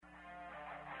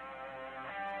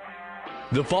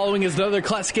The following is another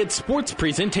Classic Hits sports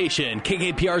presentation.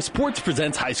 KKPR Sports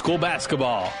presents high school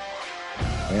basketball.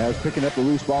 As picking up the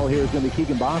loose ball here is going to be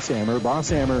Keegan Bosshammer.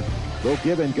 Bosshammer will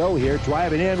give and go here.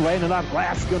 Driving in, laying it off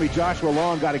glass is going to be Joshua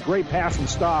Long. Got a great pass from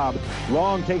Staub.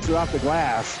 Long takes it off the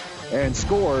glass and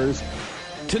scores.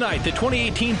 Tonight, the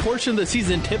 2018 portion of the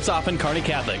season tips off in Kearney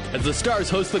Catholic as the Stars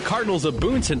host the Cardinals of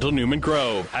Boone Central Newman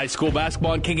Grove. High school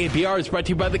basketball on KKPR is brought to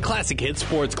you by the Classic Hits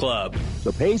Sports Club.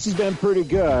 The pace has been pretty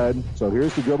good. So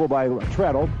here's the dribble by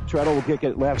Treadle. Treadle will kick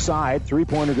it left side.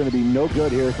 Three-pointer going to be no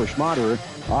good here for Schmaderer.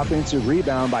 Offensive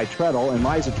rebound by Treadle, and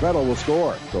Liza Treadle will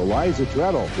score. So Liza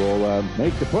Treadle will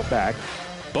make the putback.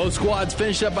 Both squads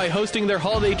finished up by hosting their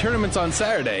holiday tournaments on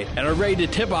Saturday and are ready to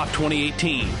tip off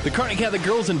 2018. The Kearney Catholic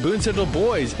girls and Boone Central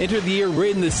boys entered the year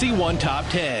rated in the C1 Top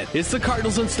 10. It's the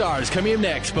Cardinals and Stars coming up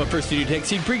next, but first the New Tech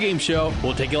Seed pregame show.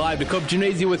 We'll take you live to Cope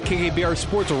Gymnasium with KKPR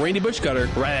Sports Randy Bushcutter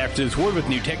right after this word with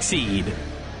New Tech Seed.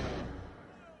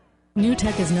 New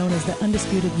Tech is known as the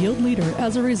undisputed yield leader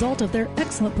as a result of their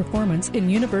excellent performance in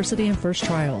university and first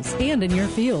trials and in your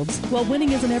fields. While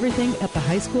winning isn't everything at the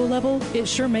high school level, it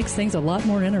sure makes things a lot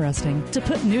more interesting. To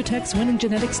put New Tech's winning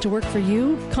genetics to work for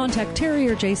you, contact Terry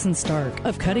or Jason Stark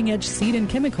of Cutting Edge Seed and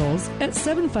Chemicals at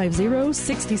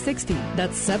 750-6060.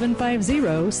 That's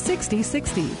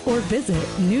 750-6060. Or visit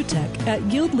newtech at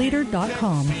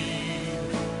yieldleader.com.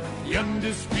 The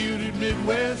undisputed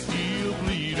Midwest yield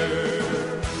leader.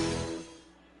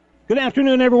 Good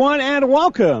afternoon, everyone, and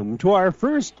welcome to our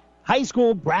first high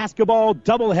school basketball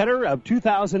doubleheader of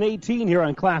 2018 here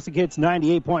on Classic Hits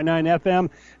 98.9 FM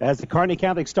as the Kearney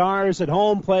Catholic Stars at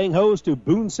home playing host to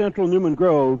Boone Central Newman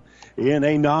Grove in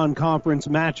a non-conference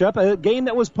matchup, a game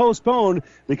that was postponed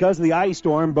because of the ice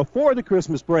storm before the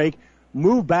Christmas break,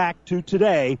 moved back to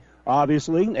today,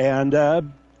 obviously, and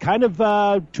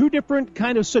two different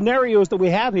kind of scenarios that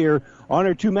we have here on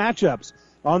our two matchups.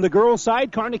 On the girls'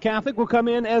 side, Kearney Catholic will come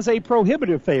in as a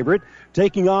prohibitive favorite,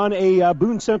 taking on a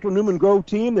Boone Central Newman Grove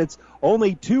team that's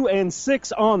only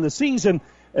 2-6 on the season.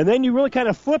 And then you really kind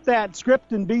of flip that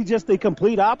script and be just the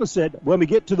complete opposite when we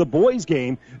get to the boys'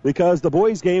 game, because the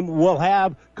boys' game will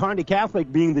have Kearney Catholic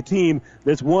being the team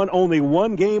that's won only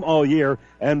one game all year,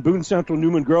 and Boone Central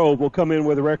Newman Grove will come in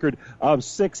with a record of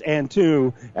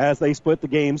 6-2 as they split the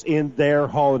games in their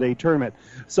holiday tournament.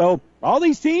 So all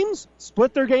these teams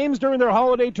split their games during their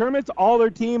holiday tournaments. All their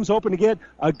teams hoping to get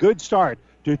a good start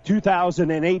to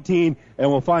 2018, and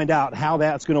we'll find out how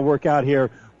that's going to work out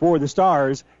here for the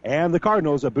Stars and the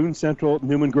Cardinals of Boone Central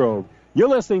Newman Grove. You're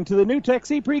listening to the New Tech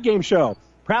Seed pregame show,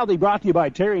 proudly brought to you by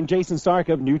Terry and Jason Stark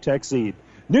of New Tech Seed.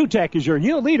 New Tech is your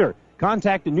yield leader.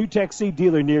 Contact a New Tech Seed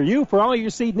dealer near you for all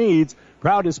your seed needs.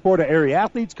 Proud to support our area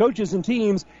athletes, coaches, and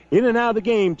teams in and out of the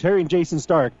game. Terry and Jason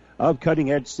Stark of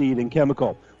Cutting Edge Seed and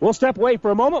Chemical. We'll step away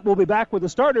for a moment. We'll be back with the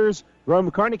starters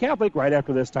from Kearney Catholic right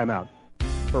after this timeout.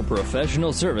 For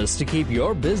professional service to keep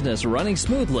your business running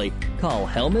smoothly, call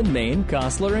Hellman, Maine,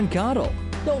 Kostler, and Cottle.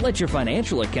 Don't let your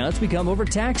financial accounts become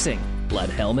overtaxing. Let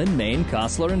Hellman, Maine,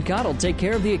 Kostler, and Cottle take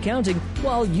care of the accounting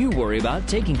while you worry about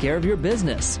taking care of your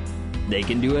business. They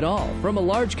can do it all, from a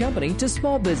large company to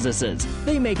small businesses.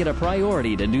 They make it a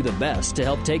priority to do the best to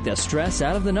help take the stress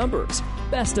out of the numbers.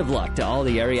 Best of luck to all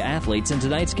the area athletes in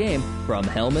tonight's game from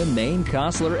Hellman, Maine,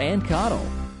 Kostler, and Cottle.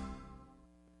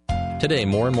 Today,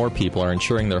 more and more people are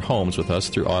insuring their homes with us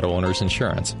through Auto Owners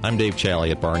Insurance. I'm Dave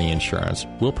Challey at Barney Insurance.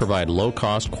 We'll provide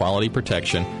low-cost, quality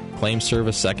protection, claim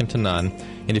service second to none,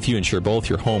 and if you insure both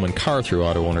your home and car through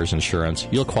Auto Owners Insurance,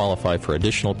 you'll qualify for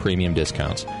additional premium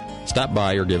discounts. Stop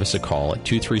by or give us a call at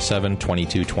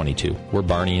 237-2222. We're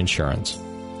Barney Insurance.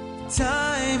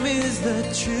 Time is the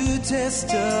true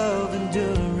test of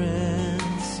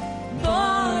endurance.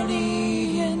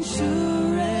 Barney Insurance.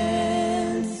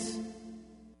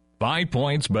 5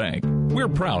 Points Bank. We're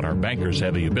proud our bankers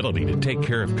have the ability to take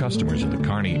care of customers in the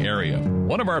Kearney area.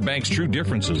 One of our bank's true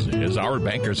differences is our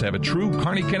bankers have a true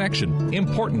Kearney connection,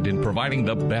 important in providing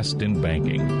the best in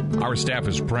banking. Our staff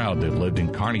is proud they've lived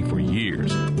in Kearney for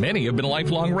years. Many have been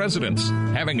lifelong residents.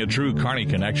 Having a true Kearney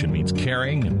connection means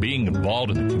caring and being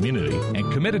involved in the community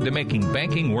and committed to making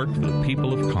banking work for the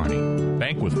people of Kearney.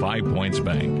 Bank with 5 Points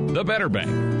Bank. The better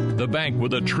bank. The bank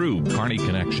with a true Kearney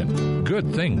connection.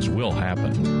 Good things will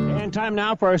happen. And time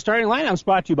now for our starting lineup,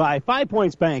 brought to you by 5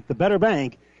 Points Bank, the better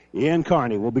bank in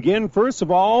Kearney. We'll begin, first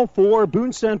of all, for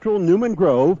Boone Central Newman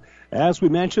Grove. As we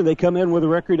mentioned, they come in with a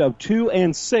record of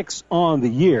 2-6 on the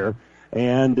year,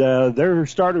 and their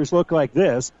starters look like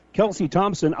this. Kelsey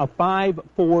Thompson, a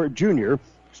 5'4 junior.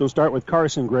 So start with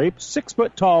Carson Grape, 6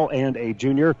 foot tall and a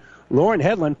junior. Lauren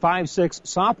Hedlund, 5'6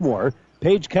 sophomore.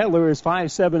 Paige Kettler is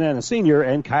 5'7 and a senior,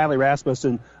 and Kylie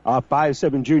Rasmussen,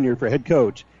 5'7 junior for head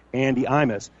coach Andy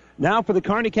Imus. Now for the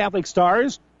Kearney Catholic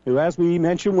Stars, who, as we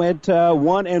mentioned, went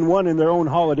 1-1 in their own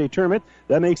holiday tournament.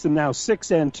 That makes them now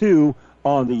 6-2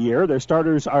 on the year. Their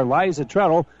starters are Liza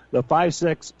Treadle, the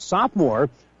 5'6" sophomore,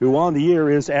 who on the year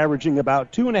is averaging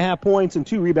about 2.5 points and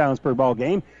 2 rebounds per ball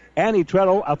game. Annie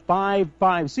Treadle, a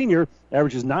 5'5" senior,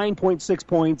 averages 9.6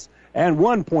 points and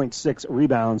 1.6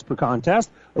 rebounds per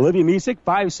contest. Olivia Misick,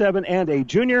 5'7" and a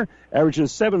junior,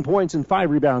 averages 7 points and 5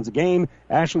 rebounds a game.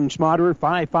 Ashlyn Schmaderer,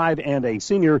 5'5" and a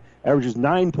senior, averages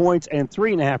 9 points and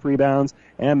 3.5 rebounds.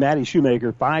 And Maddie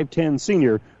Shoemaker, 5'10"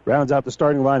 senior, rounds out the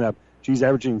starting lineup. She's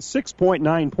averaging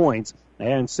 6.9 points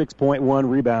and 6.1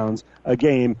 rebounds a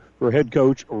game for head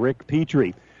coach Rick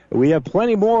Petrie. We have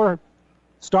plenty more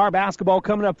Star basketball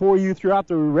coming up for you throughout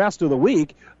the rest of the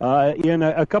week. In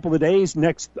a couple of days,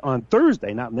 on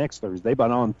Thursday, not next Thursday, but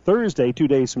on Thursday, 2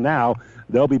 days from now,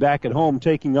 they'll be back at home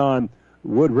taking on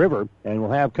Wood River, and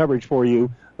we'll have coverage for you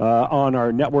on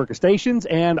our network of stations,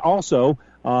 and also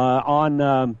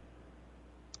on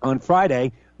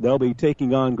Friday, they'll be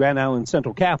taking on Grand Island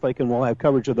Central Catholic, and we'll have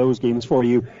coverage of those games for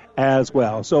you as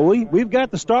well. So we've got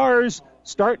the Stars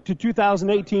start to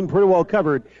 2018 pretty well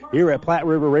covered here at Platte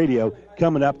River Radio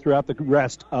coming up throughout the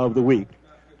rest of the week.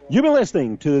 You've been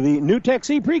listening to the New Tech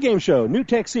Seed pregame show. New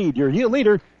Tech Seed, your yield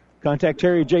leader. Contact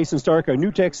Terry Jason Stark, our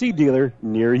New Tech Seed dealer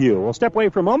near you. We'll step away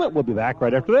for a moment. We'll be back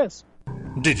right after this.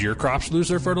 Did your crops lose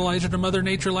their fertilizer to Mother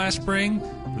Nature last spring?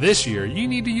 This year, you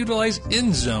need to utilize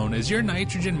InZone as your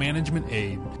nitrogen management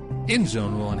aid.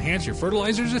 InZone will enhance your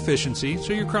fertilizer's efficiency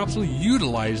so your crops will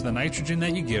utilize the nitrogen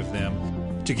that you give them.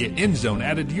 To get InZone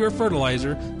added to your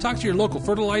fertilizer, talk to your local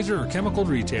fertilizer or chemical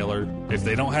retailer. If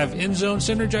they don't have InZone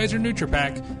Synergizer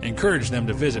NutriPack, encourage them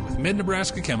to visit with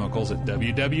Mid-Nebraska Chemicals at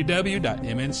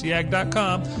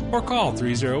www.mncag.com or call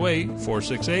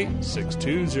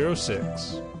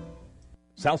 308-468-6206.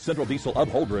 South Central Diesel of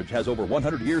Holdridge has over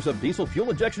 100 years of diesel fuel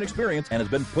injection experience and has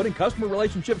been putting customer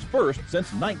relationships first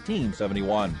since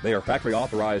 1971. They are factory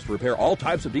authorized to repair all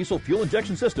types of diesel fuel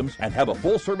injection systems and have a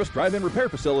full-service drive-in repair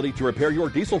facility to repair your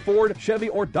diesel Ford, Chevy,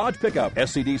 or Dodge pickup.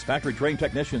 SCD's factory-trained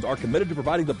technicians are committed to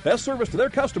providing the best service to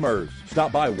their customers.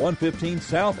 Stop by 115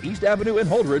 South East Avenue in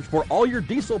Holdridge for all your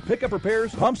diesel pickup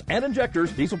repairs, pumps and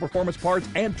injectors, diesel performance parts,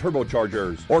 and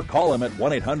turbochargers. Or call them at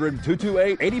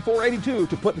 1-800-228-8482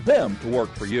 to put them to work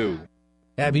for you.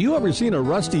 Have you ever seen a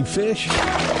rusty fish?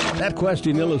 That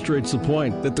question illustrates the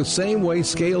point that the same way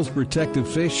Scales protected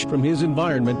fish from his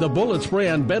environment, the bullet spray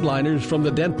on bed liners from the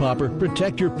Dent Popper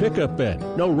protect your pickup bed.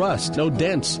 No rust, no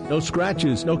dents, no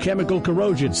scratches, no chemical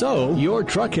corrosion. So your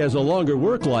truck has a longer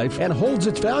work life and holds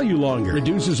its value longer,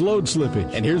 reduces load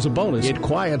slippage. And here's a bonus, it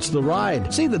quiets the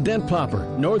ride. See the Dent Popper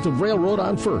north of Railroad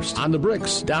on 1st, on the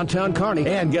Bricks, downtown Kearney,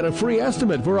 and get a free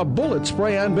estimate for a bullet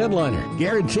spray on bed liner.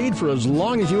 Guaranteed for as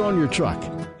long as you own your truck.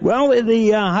 Well,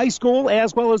 the high school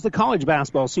as well as the college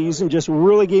basketball season just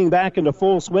really getting back into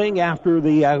full swing after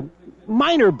the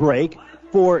minor break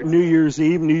for New Year's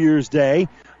Eve, New Year's Day.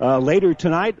 Later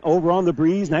tonight, over on the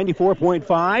Breeze,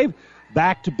 94.5.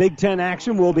 Back to Big Ten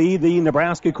action will be the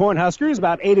Nebraska Cornhuskers.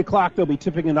 About 8 o'clock, they'll be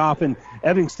tipping it off in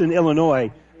Evanston,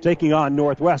 Illinois, taking on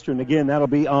Northwestern. Again, that'll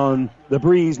be on the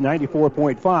Breeze,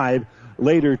 94.5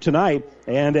 later tonight.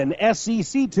 And an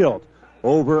SEC tilt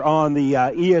over on the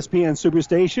ESPN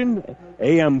Superstation,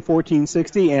 AM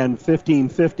 1460 and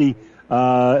 1550.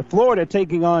 Florida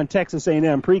taking on Texas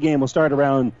A&M. Pregame will start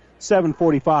around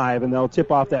 7:45, and they'll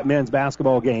tip off that men's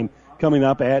basketball game coming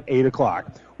up at 8 o'clock.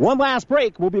 One last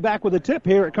break. We'll be back with a tip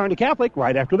here at Kearney Catholic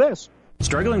right after this.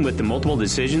 Struggling with the multiple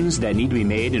decisions that need to be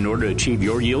made in order to achieve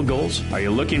your yield goals? Are you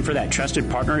looking for that trusted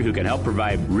partner who can help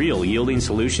provide real yielding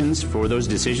solutions for those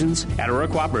decisions? At Aurora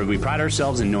Cooperative, we pride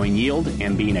ourselves in knowing yield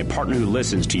and being a partner who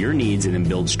listens to your needs and then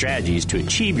builds strategies to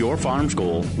achieve your farm's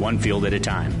goal one field at a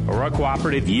time. Aurora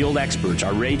Cooperative yield experts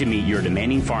are ready to meet your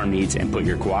demanding farm needs and put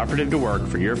your cooperative to work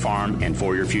for your farm and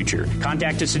for your future.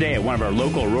 Contact us today at one of our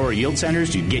local Aurora Yield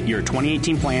Centers to get your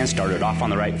 2018 plan started off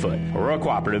on the right foot. Aurora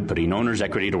Cooperative, putting owner's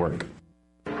equity to work.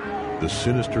 The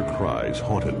sinister cries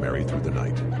haunted Mary through the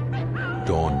night.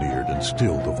 Dawn neared, and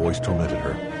still the voice tormented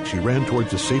her. She ran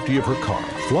towards the safety of her car,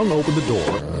 flung open the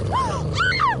door,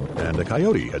 and a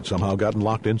coyote had somehow gotten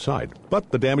locked inside.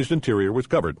 But the damaged interior was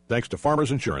covered, thanks to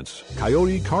Farmers Insurance.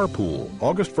 Coyote Carpool,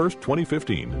 August 1st,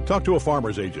 2015. Talk to a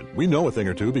farmer's agent. We know a thing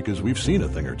or two because we've seen a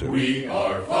thing or two. We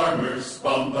are farmers.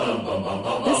 Bum, bum, bum, bum,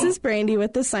 bum. This is Brandy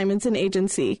with the Simonson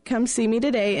Agency. Come see me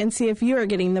today and see if you are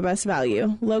getting the best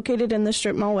value. Located in the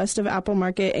strip mall west of Apple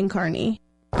Market in Kearney.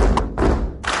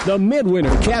 The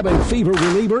Midwinter Cabin Fever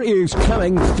Reliever is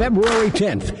coming February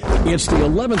 10th. It's the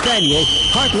 11th annual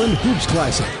Heartland Hoops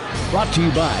Classic. Brought to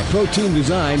you by Protein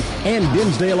Design and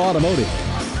Dinsdale Automotive.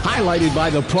 highlighted by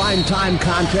the primetime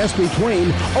contest between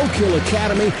Oak Hill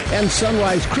Academy and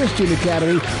Sunrise Christian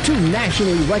Academy, two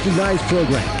nationally recognized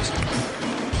programs.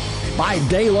 Buy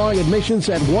day-long admissions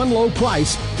at one low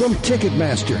price from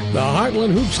Ticketmaster. The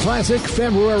Heartland Hoops Classic,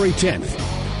 February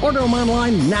 10th. Order them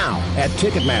online now at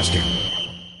Ticketmaster.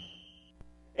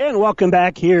 And welcome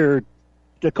back here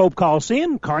to Cope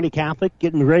Coliseum. Kearney Catholic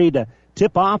getting ready to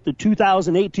tip off the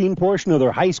 2018 portion of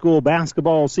their high school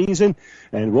basketball season.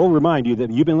 And we'll remind you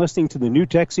that you've been listening to the New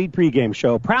Tech Seed pregame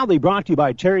show, proudly brought to you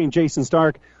by Terry and Jason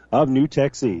Stark of New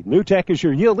Tech Seed. New Tech is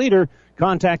your yield leader.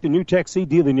 Contact a New Tech Seed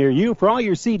dealer near you for all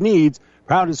your seed needs.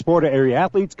 Proud to support our area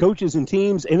athletes, coaches, and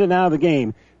teams in and out of the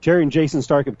game. Terry and Jason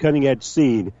Stark of Cutting Edge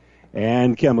Seed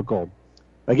and Chemical.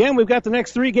 Again, we've got the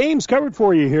next three games covered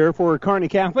for you here for Kearney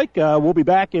Catholic. We'll be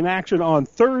back in action on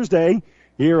Thursday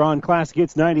here on Classic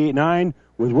Hits 98.9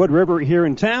 with Wood River here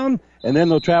in town, and then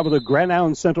they'll travel to Grand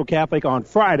Island Central Catholic on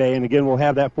Friday, and again, we'll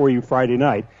have that for you Friday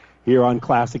night here on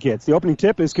Classic Hits. The opening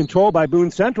tip is controlled by Boone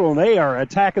Central, and they are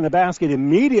attacking the basket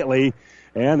immediately,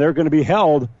 and they're going to be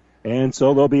held, and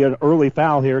so there'll be an early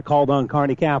foul here called on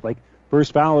Kearney Catholic.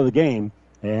 First foul of the game,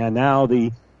 and now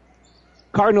the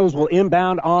Cardinals will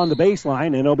inbound on the baseline,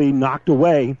 and it'll be knocked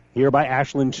away here by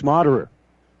Ashlyn Schmaderer.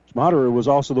 Schmaderer was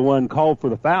also the one called for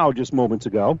the foul just moments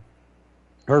ago.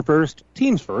 Her first,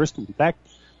 team's first. In fact,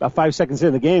 about 5 seconds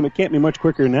in the game, it can't be much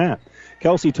quicker than that.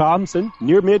 Kelsey Thompson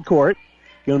near midcourt,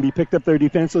 going to be picked up there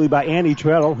defensively by Annie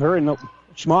Treadle. Her and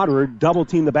Schmaderer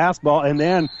double-team the basketball, and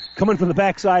then coming from the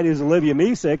backside is Olivia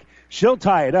Misick. She'll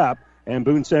tie it up, and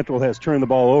Boone Central has turned the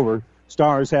ball over.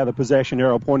 Stars have the possession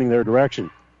arrow pointing their direction.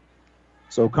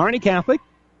 So Kearney Catholic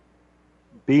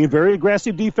being very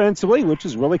aggressive defensively, which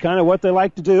is really kind of what they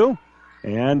like to do.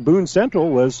 And Boone Central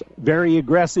was very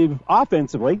aggressive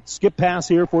offensively. Skip pass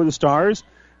here for the Stars.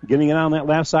 Getting it on that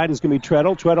left side is going to be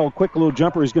Treadle. Treadle, a quick little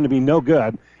jumper is going to be no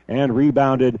good. And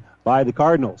rebounded by the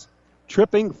Cardinals.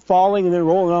 Tripping, falling, and then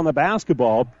rolling on the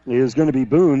basketball is going to be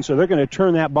Boone. So they're going to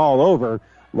turn that ball over.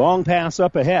 Long pass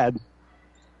up ahead.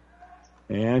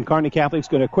 And Kearney Catholic's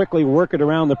going to quickly work it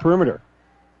around the perimeter.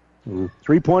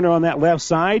 Three-pointer on that left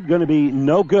side, going to be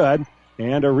no good.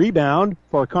 And a rebound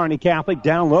for Kearney Catholic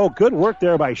down low. Good work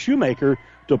there by Shoemaker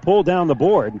to pull down the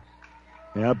board.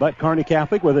 Yeah, but Kearney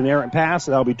Catholic with an errant pass,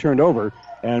 that'll be turned over.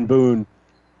 And Boone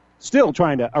still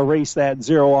trying to erase that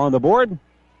zero on the board.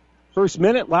 First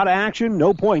minute, a lot of action,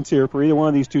 no points here for either one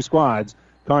of these two squads,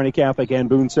 Kearney Catholic and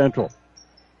Boone Central.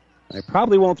 I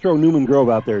probably won't throw Newman Grove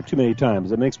out there too many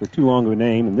times. It makes for too long of a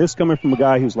name. And this coming from a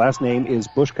guy whose last name is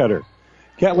Bushcutter.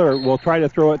 Kettler will try to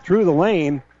throw it through the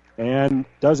lane and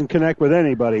doesn't connect with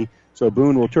anybody. So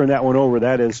Boone will turn that one over.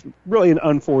 That is really an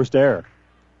unforced error.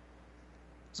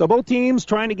 So both teams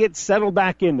trying to get settled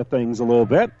back into things a little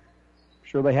bit. I'm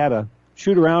sure they had a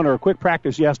shoot-around or a quick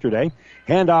practice yesterday.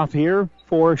 Handoff here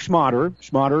for Schmaderer.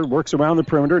 Schmaderer works around the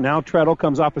perimeter. Now Treadle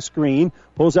comes off a screen,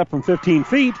 pulls up from 15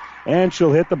 feet, and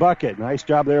she'll hit the bucket. Nice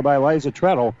job there by Eliza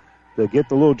Treadle to get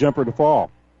the little jumper to fall.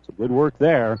 So good work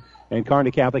there. And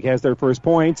Kearney Catholic has their first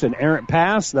points. An errant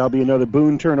pass. That'll be another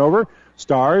Boone turnover.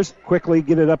 Stars quickly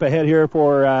get it up ahead here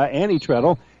for Annie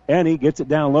Treadle. Annie gets it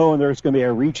down low, and there's going to be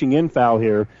a reaching in foul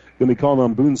here. Going to be called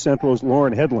on Boone Central's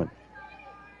Lauren Hedlund.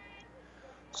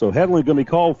 So Hedlund going to be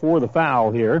called for the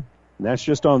foul here. And that's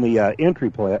just on the entry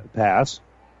pass.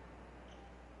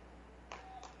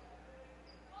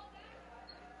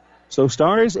 So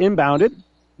Stars inbounded.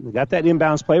 They got that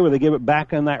inbounds play where they give it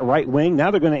back on that right wing.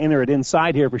 Now they're going to enter it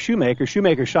inside here for Shoemaker.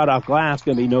 Shoemaker shot off glass,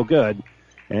 going to be no good.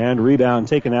 And rebound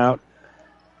taken out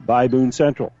by Boone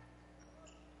Central.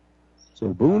 So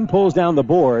Boone pulls down the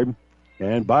board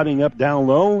and botting up down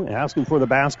low, asking for the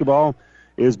basketball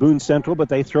is Boone Central, but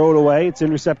they throw it away. It's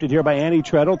intercepted here by Annie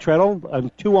Treadle. Treadle, a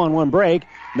 2-on-1 break.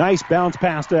 Nice bounce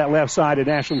pass to that left side, and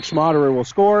Ashlyn Schmaderer will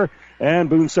score, and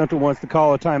Boone Central wants to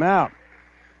call a timeout.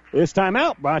 This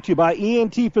timeout brought to you by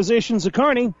ENT Physicians of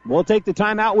Kearney. We'll take the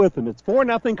timeout with them. It's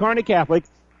 4-0 Kearney Catholic.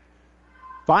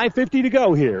 5:50 to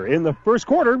go here in the first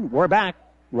quarter. We're back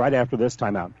right after this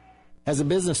timeout. As a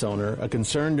business owner, a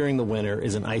concern during the winter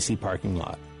is an icy parking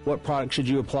lot. What product should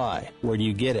you apply? Where do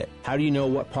you get it? How do you know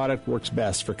what product works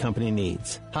best for company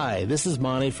needs? Hi, this is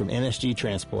Monty from NSG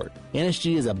Transport.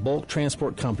 NSG is a bulk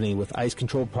transport company with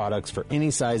ice-controlled products for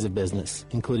any size of business,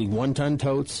 including 1-ton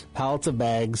totes, pallets of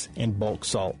bags, and bulk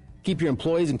salt. Keep your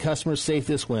employees and customers safe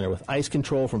this winter with ice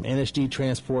control from NSG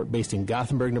Transport based in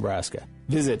Gothenburg, Nebraska.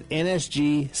 Visit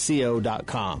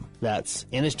nsgco.com. That's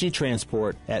NSG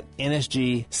Transport at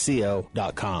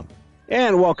nsgco.com.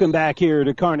 And welcome back here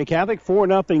to Kearney Catholic.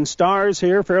 4-0 Stars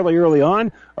here fairly early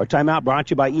on. Our timeout brought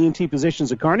to you by ENT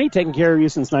Physicians of Kearney, taking care of you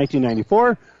since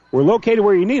 1994. We're located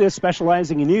where you need us,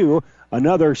 specializing in you.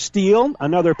 Another steal,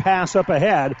 another pass up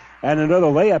ahead, and another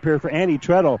layup here for Annie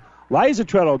Treadle. Liza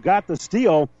Treadle got the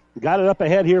steal, got it up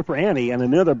ahead here for Annie, and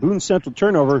another Boone Central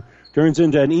turnover turns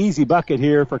into an easy bucket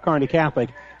here for Kearney Catholic,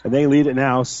 and they lead it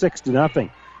now 6-0.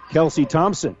 Kelsey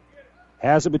Thompson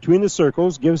has it between the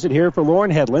circles, gives it here for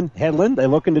Lauren Hedlund. Hedlund, they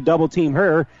looking to double team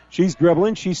her. She's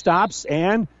dribbling, she stops,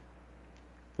 and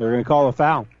they're going to call a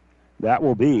foul. That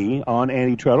will be on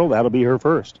Annie Treadle. That'll be her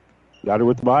first. Got her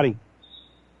with the body.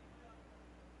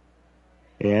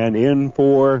 And in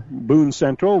for Boone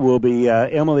Central will be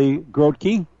Emily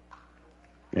Grotke.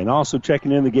 And also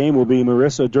checking in the game will be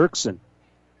Marissa Dirksen.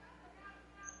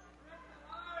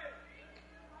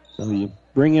 So you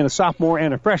bring in a sophomore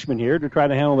and a freshman here to try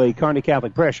to handle the Kearney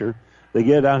Catholic pressure. They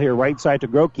get it out here right side to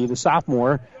Grotke. The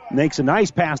sophomore makes a nice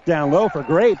pass down low for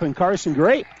Grape, and Carson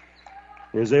Grape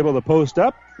is able to post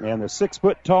up. And the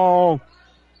 6-foot-tall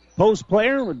post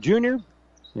player, junior,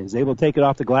 is able to take it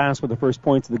off the glass with the first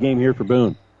points of the game here for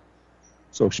Boone.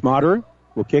 So Schmaderer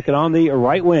will kick it on the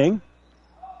right wing.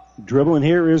 Dribbling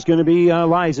here is going to be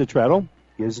Liza Treadle.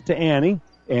 Gives it to Annie.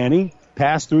 Annie,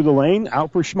 pass through the lane,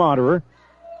 out for Schmaderer.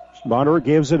 Schmaderer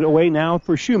gives it away now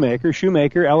for Shoemaker.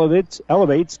 Shoemaker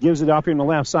elevates, gives it off here on the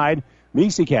left side.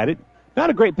 Misek had it. Not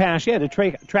a great pass. She had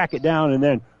to track it down and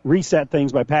then reset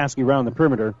things by passing around the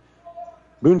perimeter.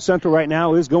 Boone Central right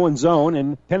now is going zone,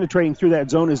 and penetrating through that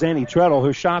zone is Annie Treadle.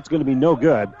 Her shot's going to be no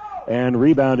good, and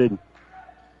rebounded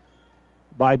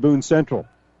by Boone Central.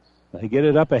 They get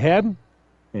it up ahead,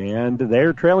 and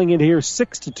they're trailing it here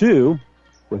 6-2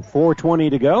 with 4:20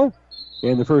 to go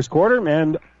in the first quarter.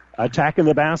 And attacking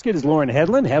the basket is Lauren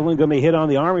Hedlund. Hedlund going to be hit on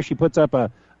the arm as she puts up a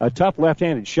tough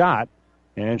left-handed shot,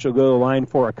 and she'll go to the line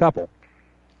for a couple.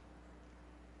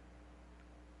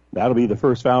 That'll be the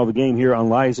first foul of the game here on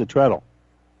Liza Treadle.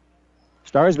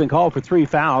 Stars been called for 3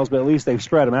 fouls, but at least they've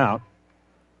spread them out.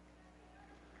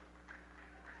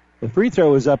 The free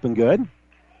throw is up and good.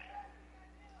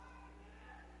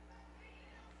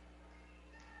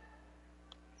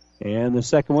 And the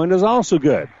second one is also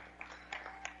good.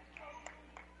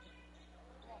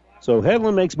 So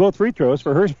Hedlund makes both free throws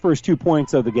for her first 2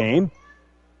 points of the game.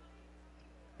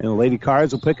 And the Lady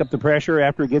Cards will pick up the pressure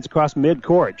after it gets across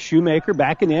midcourt. Shoemaker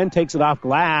backing in, takes it off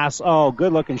glass. Oh,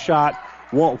 good-looking shot.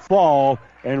 Won't fall,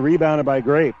 and rebounded by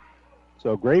Grape.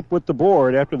 So Grape with the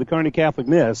board after the Kearney Catholic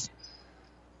miss.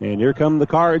 And here come the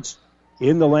Cards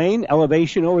in the lane.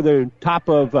 Elevation over the top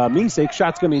of Misek.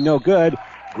 Shot's going to be no good.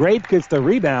 Grape gets the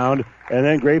rebound, and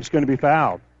then Grape's going to be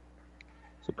fouled.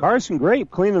 So Carson Grape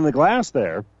cleaning the glass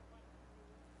there.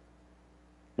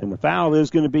 And the foul is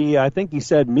going to be, I think he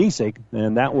said Misek,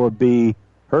 and that will be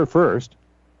her first.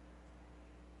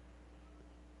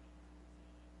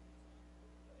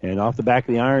 And off the back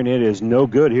of the iron, it is no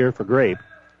good here for Grape.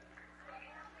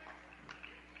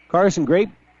 Carson Grape,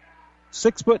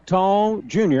 6-foot-tall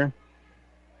junior.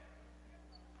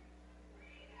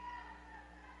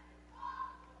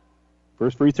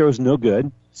 First free throw is no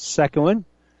good. Second one,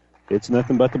 it's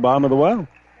nothing but the bottom of the well.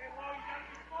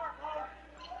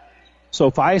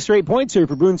 So 5 straight points here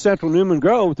for Boone Central Newman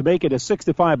Grove to make it a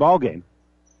 6-5 ball game.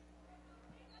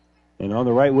 And on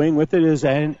the right wing with it is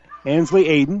Ansley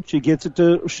Aiden. She gets it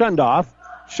to Shundoff.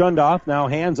 Shundoff now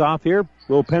hands off here.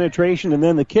 Little penetration and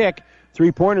then the kick.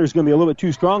 3-pointer is going to be a little bit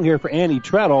too strong here for Annie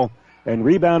Treadle, and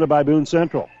rebounded by Boone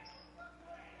Central.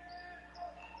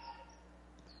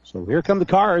 So here come the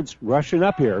Cards rushing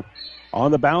up here.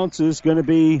 On the bounce is going to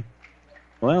be,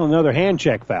 well, another hand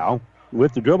check foul.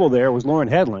 With the dribble there was Lauren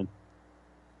Hedlund.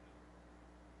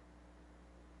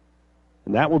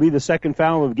 And that will be the second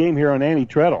foul of the game here on Annie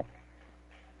Treadle.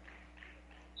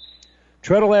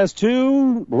 Treadle has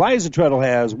 2. Liza Treadle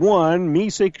has 1.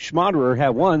 Misek Schmaderer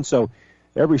have 1. So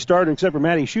every starter except for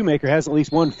Maddie Shoemaker has at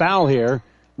least 1 foul here.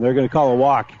 And they're going to call a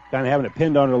walk. Kind of having it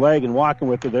pinned on her leg and walking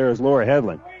with it there is Laura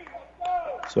Hedlund.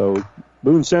 So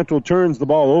Boone Central turns the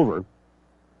ball over.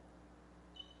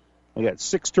 I got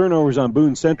 6 turnovers on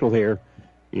Boone Central here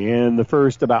in the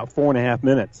first about 4.5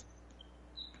 minutes.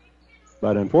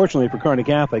 But unfortunately for Kearney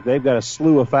Catholic, they've got a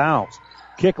slew of fouls.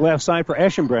 Kick left side for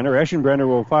Eschenbrenner. Eschenbrenner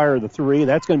will fire the 3.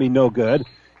 That's going to be no good.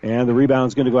 And the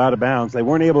rebound's going to go out of bounds. They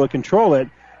weren't able to control it.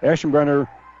 Eschenbrenner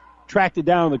tracked it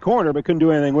down in the corner but couldn't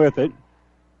do anything with it.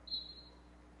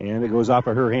 And it goes off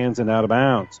of her hands and out of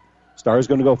bounds. Stars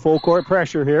going to go full court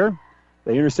pressure here.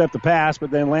 They intercept the pass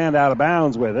but then land out of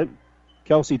bounds with it.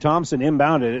 Kelsey Thompson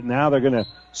inbounded it. Now they're going to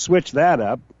switch that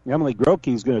up. Emily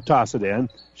Grotke's going to toss it in.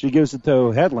 She gives it to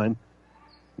Hedlund.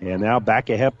 And now back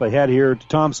ahead here to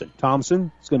Thompson.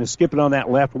 Thompson is going to skip it on that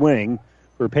left wing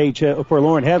for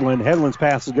Lauren Hedlund. Hedlund's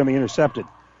pass is going to be intercepted.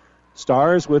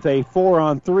 Stars with a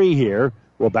 4-on-3 here.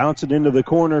 will bounce it into the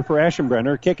corner for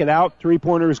Eschenbrenner. Kick it out.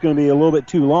 Three-pointer is going to be a little bit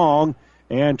too long,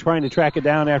 and trying to track it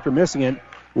down after missing it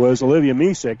was Olivia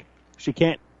Misek. She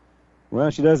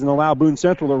doesn't allow Boone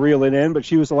Central to reel it in, but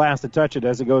she was the last to touch it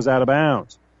as it goes out of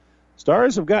bounds.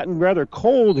 Stars have gotten rather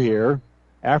cold here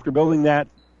after building that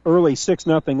early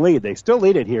 6-0 lead. They still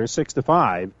lead it here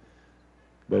 6-5,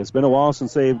 but it's been a while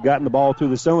since they've gotten the ball through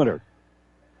the cylinder.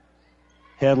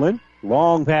 Hedlund,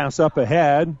 long pass up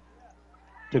ahead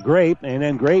to Grape, and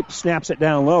then Grape snaps it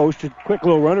down low. Quick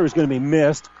little runner is going to be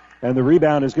missed, and the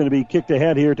rebound is going to be kicked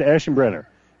ahead here to Eschenbrenner.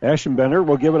 Eschenbrenner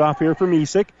will give it off here for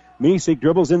Misek. Misek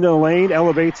dribbles into the lane,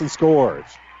 elevates, and scores.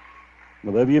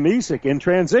 Olivia Misek in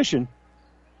transition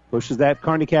pushes that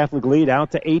Kearney Catholic lead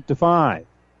out to 8-5.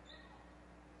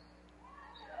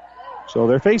 So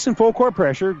they're facing full court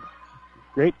pressure.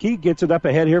 Grape Key gets it up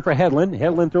ahead here for Hedlund.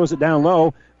 Hedlund throws it down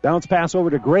low. Bounce pass over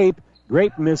to Grape.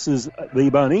 Grape misses the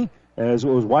bunny as it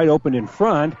was wide open in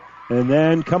front. And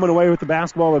then coming away with the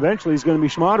basketball eventually is going to be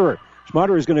Schmaderer.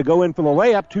 Schmaderer is going to go in for the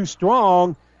layup. Too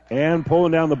strong. And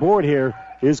pulling down the board here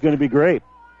is going to be Grape.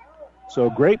 So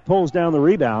Grape pulls down the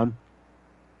rebound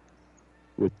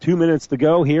with 2 minutes to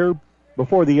go here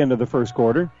before the end of the first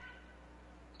quarter.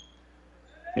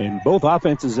 And both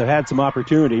offenses have had some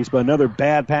opportunities, but another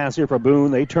bad pass here for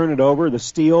Boone. They turn it over. The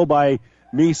steal by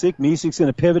Misek. Misek's going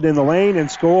to pivot in the lane and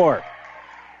score.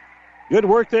 Good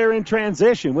work there in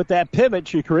transition. With that pivot,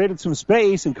 she created some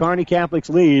space, and Kearney Catholic's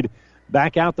lead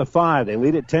back out to 5. They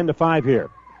lead it 10-5 here.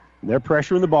 And they're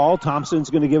pressuring the ball. Thompson's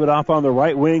going to give it off on the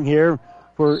right wing here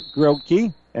for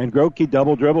Grotke, and Grotke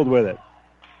double dribbled with it.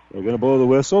 They're going to blow the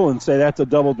whistle and say that's a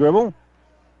double dribble.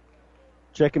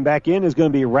 Checking back in is going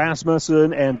to be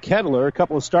Rasmussen and Kettler, a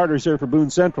couple of starters here for Boone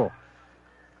Central.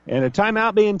 And a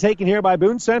timeout being taken here by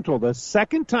Boone Central, the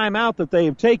second timeout that they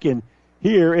have taken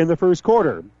here in the first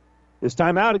quarter. This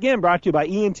timeout, again, brought to you by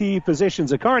ENT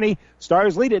Physicians of Kearney.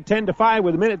 Stars lead at 10-5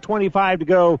 with 1:25 to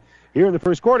go here in the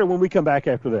first quarter when we come back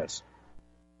after this.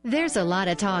 There's a lot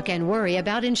of talk and worry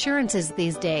about insurances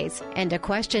these days, and a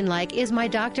question like, is my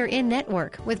doctor in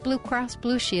network with Blue Cross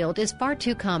Blue Shield is far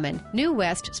too common. New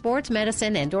West Sports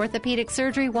Medicine and Orthopedic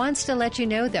Surgery wants to let you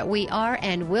know that we are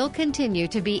and will continue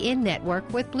to be in network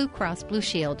with Blue Cross Blue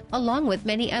Shield, along with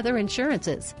many other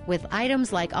insurances. With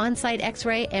items like on-site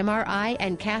x-ray, MRI,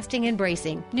 and casting and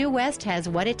bracing, New West has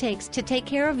what it takes to take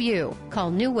care of you.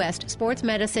 Call New West Sports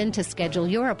Medicine to schedule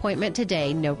your appointment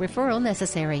today. No referral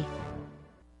necessary.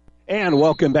 And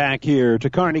welcome back here to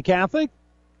Kearney Catholic.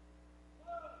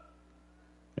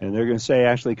 And they're going to say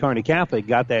actually Kearney Catholic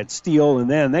got that steal, and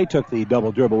then they took the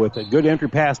double dribble with it. Good entry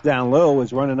pass down low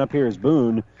is running up here as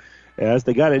Boone as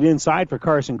they got it inside for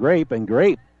Carson Grape, and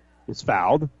Grape is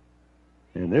fouled.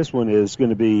 And this one is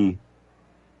going to be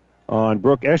on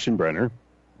Brooke Eschenbrenner,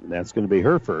 and that's going to be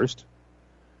her first.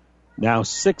 Now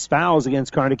 6 fouls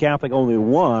against Kearney Catholic, only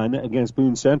 1 against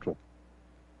Boone Central.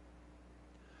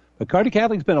 But Kearney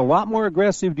Catholic's been a lot more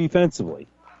aggressive defensively.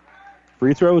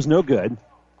 Free throw is no good.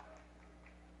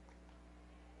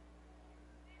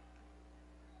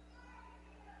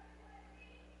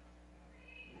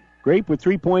 Grape with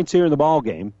 3 points here in the ball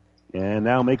game, and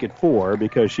now make it 4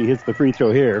 because she hits the free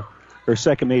throw here, her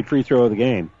second made free throw of the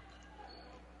game.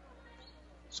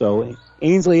 So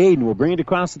Ainsley Aiden will bring it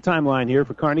across the timeline here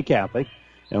for Kearney Catholic,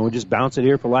 and we'll just bounce it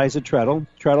here for Liza Treadle.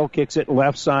 Treadle kicks it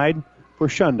left side for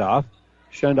Shundoff.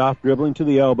 Shundoff dribbling to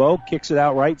the elbow, kicks it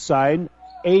out right side.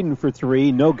 Aiden for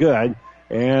 3, no good.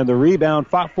 And the rebound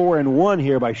fought for and won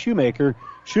here by Shoemaker.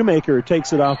 Shoemaker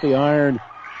takes it off the iron.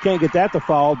 Can't get that to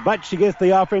fall, but she gets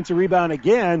the offensive rebound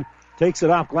again, takes it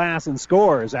off glass and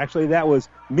scores. Actually, that was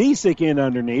Misek in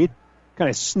underneath. Kind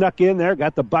of snuck in there,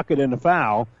 got the bucket and the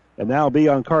foul. And that'll be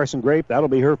on Carson Grape. That'll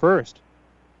be her first.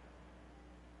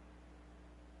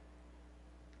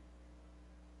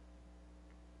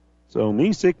 So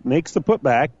Misek makes the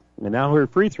putback, and now her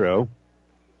free throw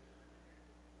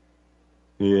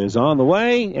is on the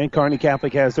way, and Kearney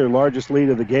Catholic has their largest lead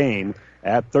of the game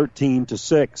at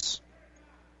 13-6.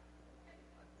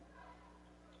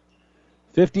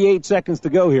 58 seconds to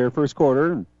go here, first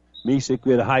quarter. Misek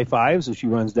with a high five, so she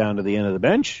runs down to the end of the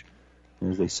bench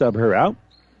as they sub her out.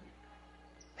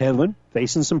 Hedlund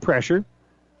facing some pressure,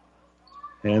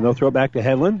 and they'll throw it back to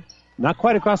Hedlund. Not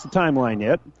quite across the timeline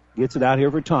yet. Gets it out here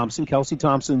for Thompson. Kelsey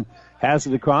Thompson has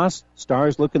it across.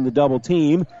 Stars looking the double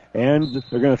team, and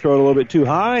they're going to throw it a little bit too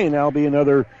high, and that'll be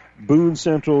another Boone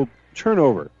Central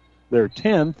turnover. Their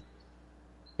 10th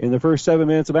in the first 7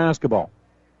 minutes of basketball.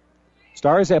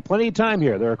 Stars have plenty of time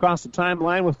here. They're across the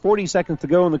timeline with 40 seconds to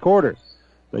go in the quarter.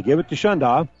 They give it to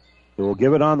Shundoff. They will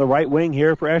give it on the right wing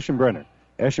here for Eschenbrenner.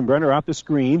 Eschenbrenner off the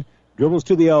screen, dribbles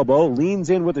to the elbow, leans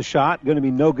in with a shot, going to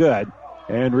be no good.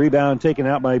 And rebound taken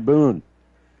out by Boone.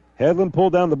 Hedlund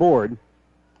pulled down the board.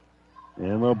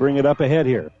 And they'll bring it up ahead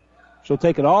here. She'll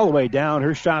take it all the way down.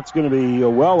 Her shot's going to be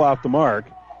well off the mark.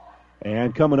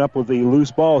 And coming up with the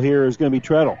loose ball here is going to be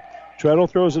Treadle. Treadle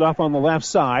throws it off on the left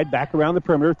side, back around the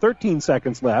perimeter. 13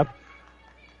 seconds left.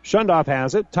 Shundoff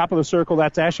has it. Top of the circle,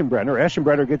 that's Eschenbrenner.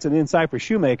 Eschenbrenner gets it inside for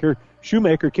Shoemaker.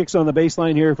 Shoemaker kicks on the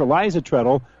baseline here for Liza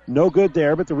Treadle. No good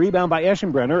there, but the rebound by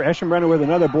Eschenbrenner. Eschenbrenner with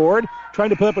another board.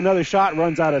 Trying to put up another shot,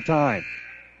 runs out of time.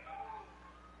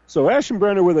 So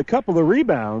Eschenbrenner with a couple of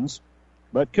rebounds,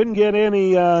 but couldn't get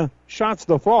any shots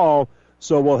to fall.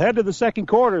 So we'll head to the second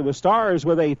quarter. The Stars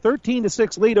with a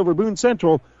 13-6 lead over Boone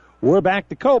Central. We're back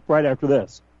to Cope right after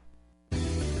this.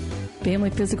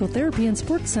 Family Physical Therapy and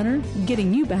Sports Center,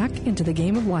 getting you back into the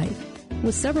game of life.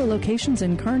 With several locations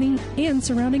in Kearney and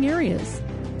surrounding areas.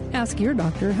 Ask your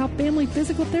doctor how Family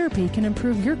Physical Therapy can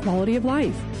improve your quality of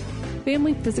life.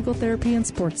 Family Physical Therapy and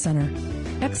Sports Center.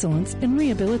 Excellence in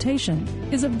Rehabilitation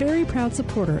is a very proud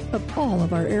supporter of all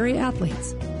of our area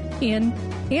athletes, in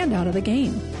and out of the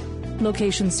game.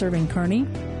 Locations serving Kearney,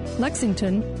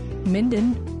 Lexington,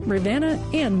 Minden, Ravenna,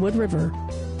 and Wood River.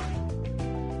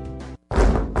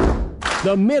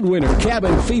 The Midwinter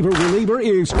Cabin Fever Reliever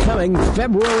is coming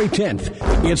February 10th.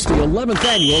 It's the 11th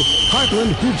annual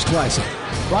Heartland Hoops Classic.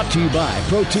 Brought to you by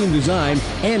Protein Design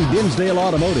and Dinsdale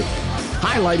Automotive.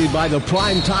 Highlighted by the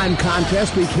primetime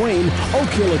contest between Oak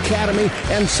Hill Academy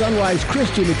and Sunrise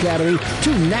Christian Academy,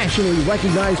 two nationally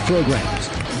recognized programs.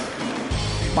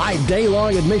 Buy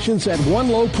day-long admissions at one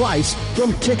low price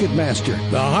from Ticketmaster.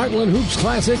 The Heartland Hoops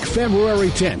Classic, February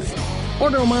 10th.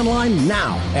 Order them online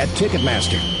now at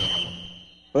Ticketmaster.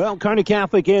 Well, Kearney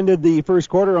Catholic ended the first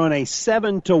quarter on a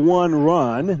 7-1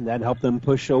 run. That helped them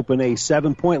push open a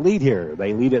 7-point lead here.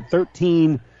 They lead at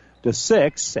 13-6.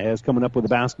 As coming up with the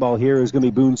basketball here is going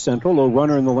to be Boone Central. A little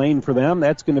runner in the lane for them.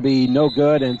 That's going to be no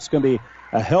good, and it's going to be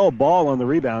a held ball on the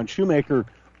rebound. Shoemaker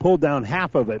pulled down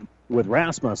half of it with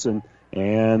Rasmussen,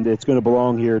 and it's going to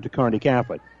belong here to Kearney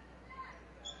Catholic.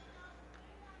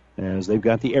 As they've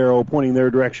got the arrow pointing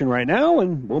their direction right now,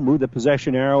 and we'll move the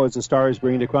possession arrow as the Stars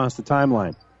bring it across the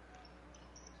timeline.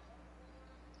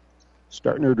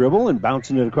 Starting her dribble and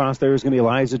bouncing it across there is going to be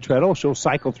Eliza Treadle. She'll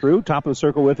cycle through. Top of the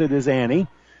circle with it is Annie.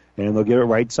 And they'll give it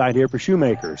right side here for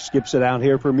Shoemaker. Skips it out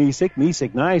here for Misek.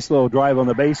 Misek, nice little drive on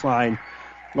the baseline.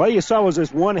 All you saw was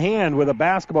this one hand with a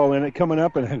basketball in it coming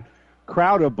up in a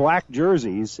crowd of black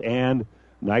jerseys. And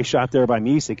nice shot there by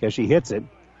Misek as she hits it.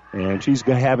 And she's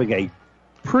having a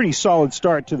pretty solid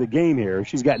start to the game here.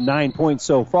 She's got 9 points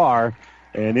so far.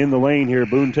 And in the lane here,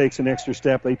 Boone takes an extra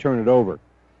step. They turn it over.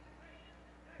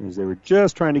 As they were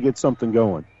just trying to get something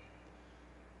going.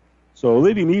 So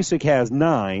Olivia Misek has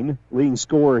 9. Leading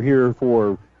scorer here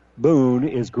for Boone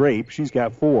is Grape. She's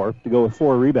got 4 to go with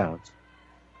 4 rebounds.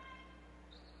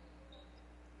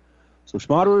 So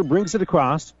Schmaderer brings it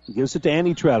across, gives it to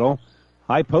Annie Treadle.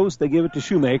 High post, they give it to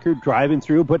Shoemaker. Driving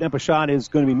through, putting up a shot is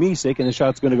going to be Misek, and the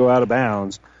shot's going to go out of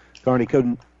bounds. Kearney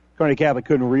Catholic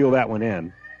couldn't reel that one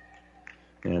in.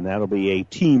 And that'll be a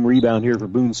team rebound here for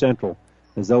Boone Central.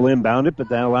 As they'll inbound it, but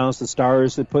that allows the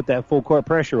Stars to put that full court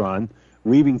pressure on.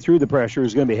 Weaving through the pressure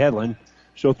is going to be Hedlund.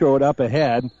 She'll throw it up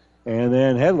ahead, and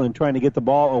then Hedlund trying to get the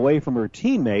ball away from her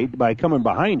teammate by coming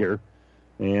behind her.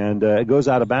 And it goes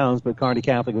out of bounds, but Kearney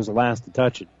Catholic was the last to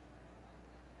touch it.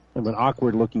 Kind of an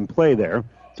awkward-looking play there.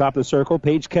 Top of the circle,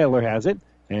 Paige Kettler has it,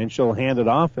 and she'll hand it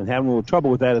off, and having a little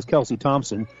trouble with that is Kelsey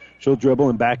Thompson. She'll dribble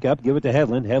and back up, give it to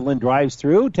Hedlund. Hedlund drives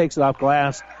through, takes it off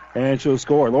glass, and she'll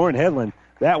score. Lauren Hedlund,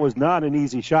 that was not an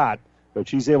easy shot, but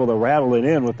she's able to rattle it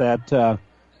in with that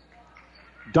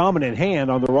dominant hand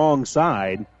on the wrong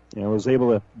side, and was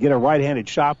able to get a right-handed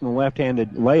shot from the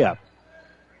left-handed layup.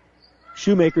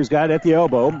 Shoemaker's got it at the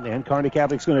elbow, and Kearney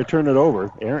Catholic's going to turn it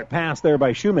over. Errant pass there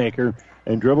by Shoemaker,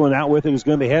 and dribbling out with it is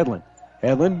going to be Hedlund.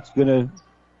 Hedlund's going to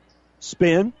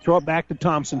spin, throw it back to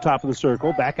Thompson, top of the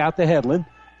circle, back out to Hedlund.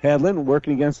 Hedlund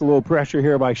working against a little pressure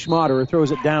here by Schmaderer,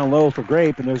 throws it down low for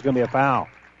Grape, and there's going to be a foul.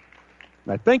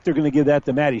 I think they're going to give that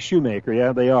to Maddie Shoemaker.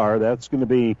 Yeah, they are. That's going to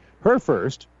be her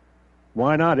first.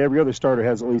 Why not? Every other starter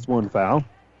has at least one foul.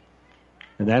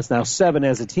 And that's now 7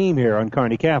 as a team here on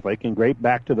Kearney Catholic. And Grape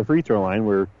back to the free throw line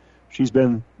where she's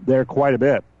been there quite a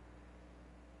bit.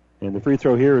 And the free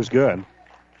throw here is good.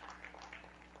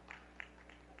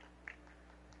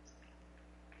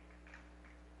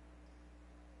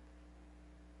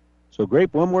 So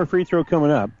Grape, one more free throw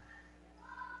coming up.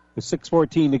 With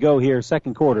 6:14 to go here,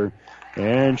 second quarter.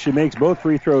 And she makes both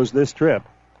free throws this trip.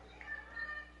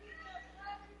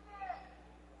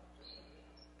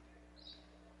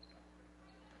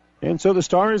 And so the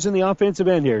Stars in the offensive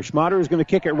end here. Schmatter is going to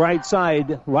kick it right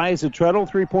side. Liza Treadle,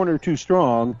 three-pointer too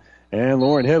strong. And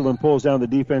Lauren Hedlund pulls down the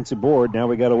defensive board. Now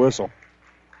we got a whistle.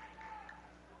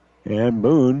 And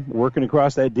Boone, working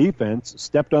across that defense,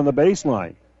 stepped on the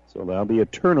baseline. So that'll be a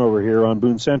turnover here on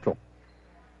Boone Central.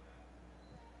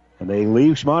 And they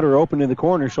leave Schmatter open in the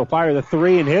corner. She'll fire the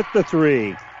three and hit the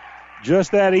three.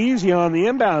 Just that easy on the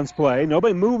inbounds play.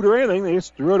 Nobody moved or anything. They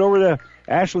just threw it over to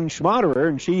Ashlyn Schmaderer,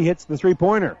 and she hits the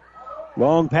three-pointer.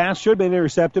 Long pass should have been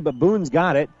intercepted, but Boone's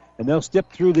got it, and they'll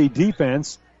step through the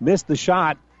defense, miss the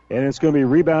shot, and it's going to be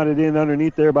rebounded in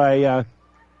underneath there by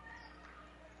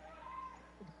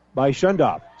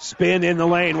Shundoff. Spin in the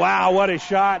lane. Wow, what a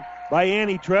shot by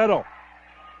Annie Treadle.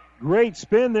 Great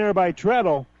spin there by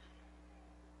Treadle.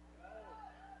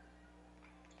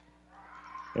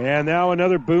 And now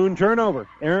another Boone turnover.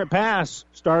 Errant pass.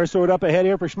 Stars throw it up ahead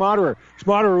here for Schmaderer.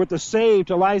 Schmaderer with the save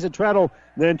to Liza Treadle.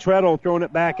 Then Treadle throwing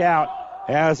it back out.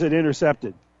 Has it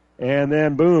intercepted. And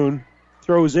then Boone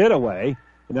throws it away.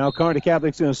 And now Kearney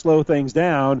Catholic's going to slow things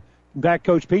down. In fact,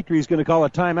 Coach Petrie's going to call a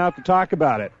timeout to talk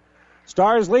about it.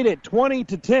 Stars lead it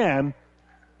 20-10.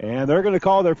 And they're going to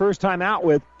call their first timeout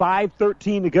with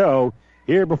 5:13 to go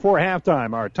here before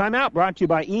halftime. Our timeout brought to you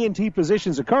by ENT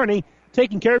Physicians of Kearney.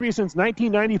 Taking care of you since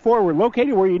 1994. We're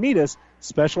located where you need us,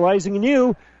 specializing in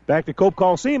you. Back to Cope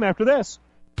Coliseum after this.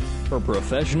 For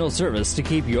professional service to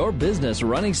keep your business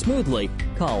running smoothly,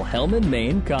 call Hellman,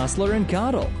 Maine, Kostler, and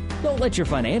Cottle. Don't let your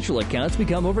financial accounts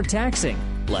become overtaxing.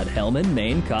 Let Hellman,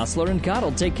 Maine, Kostler, and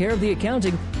Cottle take care of the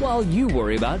accounting while you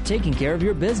worry about taking care of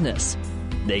your business.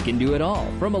 They can do it all,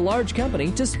 from a large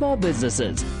company to small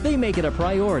businesses. They make it a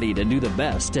priority to do the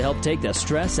best to help take the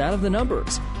stress out of the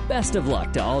numbers. Best of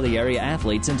luck to all the area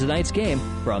athletes in tonight's game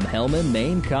from Hellman,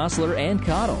 Maine, Kostler, and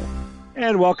Cottle.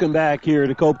 And welcome back here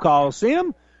to Cope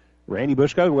Coliseum. Randy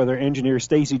Bushko with our engineer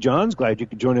Stacy Johns. Glad you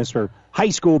could join us for high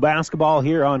school basketball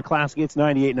here on Classic Hits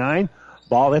 98.9.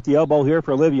 Ball at the elbow here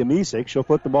for Olivia Misick. She'll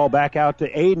flip the ball back out to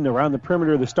Aiden. Around the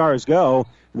perimeter, the Stars go.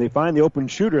 And they find the open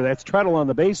shooter. That's Treadle on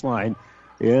the baseline.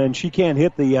 And she can't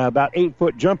hit the about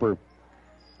 8-foot jumper.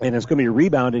 And it's going to be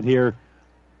rebounded here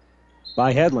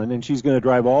by Hedlund. And she's going to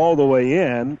drive all the way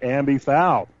in and be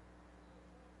fouled.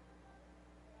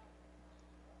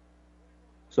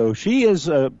 So she is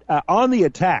on the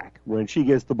attack when she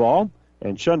gets the ball.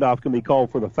 And Shundoff can be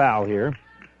called for the foul here.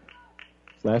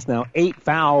 So that's now 8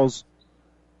 fouls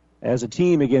as a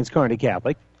team against Kearney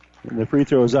Catholic. And the free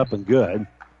throw is up and good.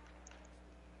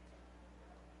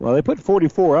 Well, they put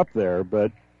 44 up there,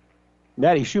 but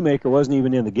Maddie Shoemaker wasn't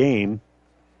even in the game,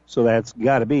 so that's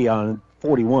got to be on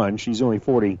 41. She's only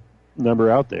 40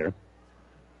 number out there.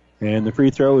 And the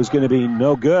free throw is going to be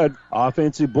no good.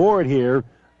 Offensive board here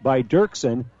by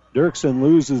Dirksen. Dirksen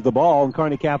loses the ball, and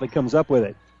Kearney Catholic comes up with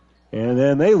it. And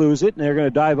then they lose it, and they're going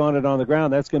to dive on it on the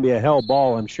ground. That's going to be a held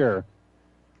ball, I'm sure.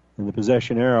 And the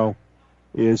possession arrow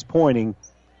is pointing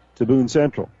to Boone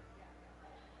Central.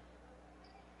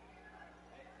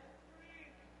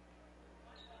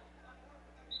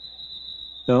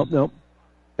 Nope.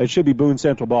 It should be Boone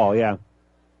Central ball, yeah.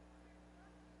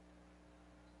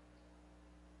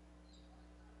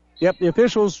 Yep, the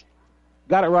officials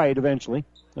got it right eventually.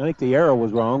 I think the arrow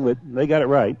was wrong, but they got it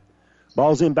right.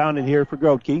 Ball's inbounded here for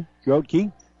Grotke.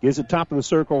 Grotke gives it top of the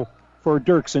circle for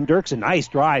Dirksen. Dirksen, nice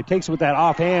drive. Takes it with that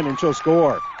offhand, and she'll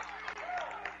score.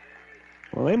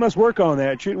 Well, they must work on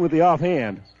that, shooting with the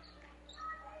offhand.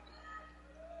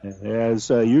 As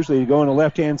usually you go on the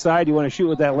left-hand side, you want to shoot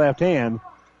with that left hand,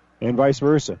 and vice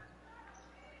versa.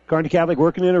 Kearney Catholic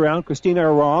working it around. Christina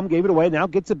Aram gave it away, now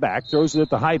gets it back, throws it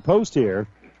at the high post here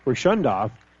for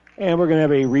Shundoff, and we're going to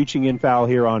have a reaching in foul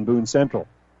here on Boone Central.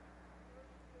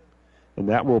 And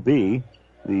that will be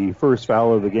the first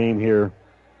foul of the game here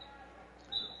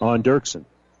on Dirksen.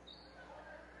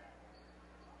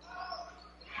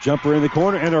 Jumper in the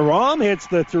corner, and Aram hits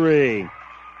the three.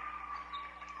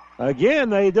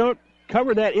 Again, they don't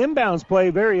cover that inbounds play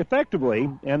very effectively,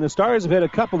 and the Stars have hit a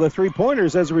couple of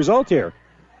three-pointers as a result here.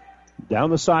 Down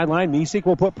the sideline, Misick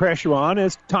will put pressure on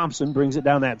as Thompson brings it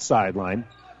down that sideline.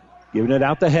 Giving it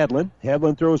out to Hedlund.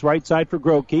 Hedlund throws right side for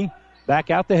Grotke. Back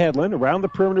out to Hedlund. Around the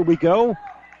perimeter we go.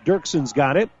 Dirksen's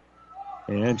got it.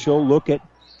 And she'll look at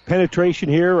penetration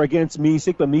here against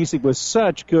Misick, but Misick with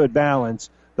such good balance.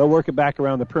 They'll work it back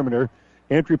around the perimeter.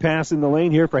 Entry pass in the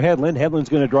lane here for Hedlund. Hedlund's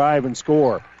going to drive and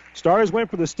score. Stars went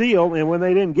for the steal, and when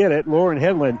they didn't get it, Lauren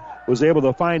Hedlund was able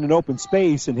to find an open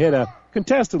space and hit a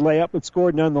contested layup, but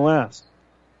scored nonetheless.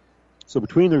 So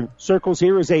between the circles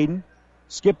here is Aiden.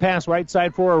 Skip pass right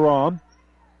side for Aram.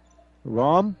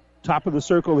 Aram, top of the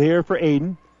circle here for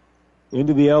Aiden.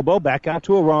 Into the elbow, back out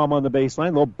to Aram on the baseline.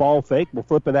 Little ball fake. We'll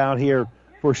flip it out here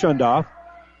for Shundoff.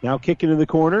 Now kicking in the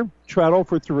corner. Treadle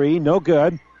for three. No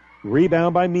good.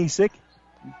 Rebound by Misek.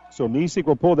 So Misek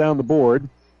will pull down the board.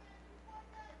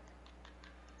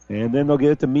 And then they'll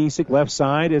get it to Misek left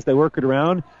side as they work it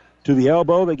around to the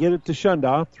elbow. They get it to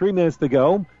Shundoff. 3 minutes to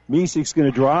go. Misek's going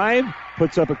to drive.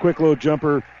 Puts up a quick little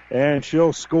jumper, and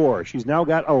she'll score. She's now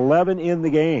got 11 in the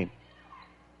game.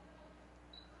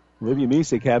 Olivia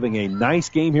Misek having a nice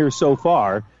game here so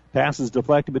far. Pass is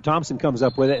deflected, but Thompson comes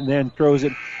up with it and then throws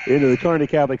it into the Kearney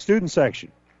Catholic student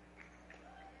section.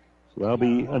 So that'll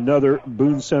be another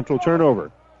Boone Central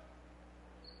turnover.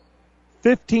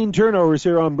 15 turnovers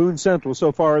here on Boone Central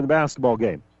so far in the basketball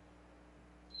game.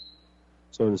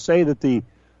 So to say that the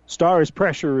Stars'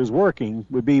 pressure is working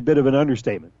would be a bit of an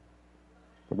understatement.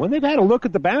 But when they've had a look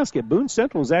at the basket, Boone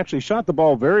Central has actually shot the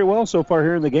ball very well so far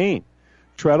here in the game.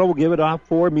 Treadle will give it off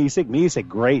for Misek. Misek,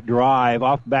 great drive.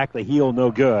 Off the back of the heel,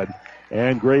 no good.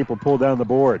 And Grape will pull down the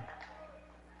board.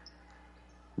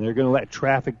 They're going to let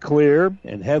traffic clear,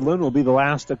 and Hedlund will be the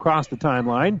last across the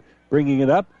timeline. Bringing it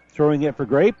up, throwing it for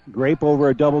Grape. Grape over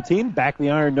a double team. Back of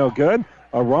the iron, no good.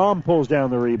 Aram pulls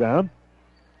down the rebound.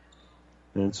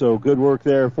 And so good work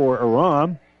there for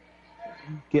Aram.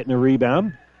 Getting a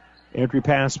rebound. Entry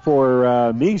pass for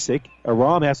Misek.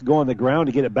 Aram has to go on the ground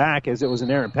to get it back as it was an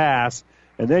errant pass.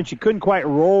 And then she couldn't quite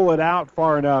roll it out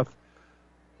far enough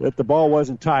that the ball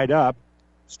wasn't tied up.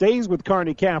 Stays with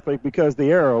Kearney Catholic because the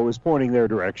arrow is pointing their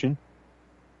direction.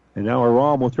 And now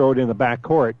Aram will throw it in the back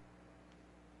court.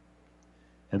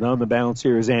 And on the bounce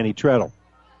here is Annie Treadle.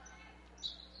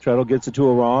 Treadle gets it to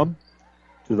Aram.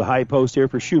 To the high post here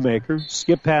for Shoemaker.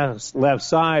 Skip pass left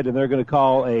side, and they're going to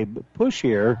call a push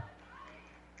here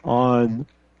on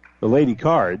the Lady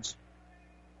Cards.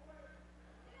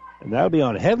 And that'll be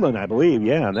on Hedlund, I believe.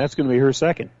 Yeah, and that's going to be her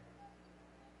second.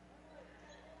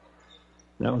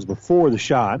 That was before the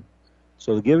shot.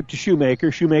 So they give it to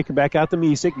Shoemaker. Shoemaker back out to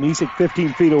Misek. Misek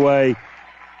 15 feet away.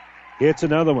 Hits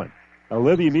another one.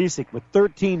 Olivia Misek with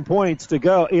 13 points to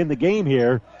go in the game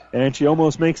here, and she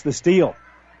almost makes the steal.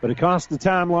 But across the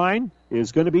timeline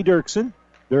is going to be Dirksen.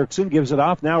 Dirksen gives it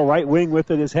off. Now right wing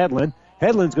with it is Hedlund.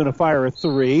 Hedlund's going to fire a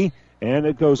three, and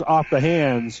it goes off the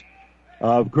hands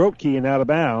of Grotke and out of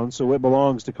bounds, so it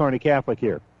belongs to Kearney Catholic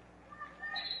here.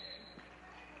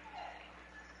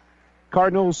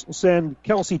 Cardinals send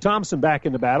Kelsey Thompson back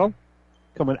in the battle.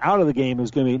 Coming out of the game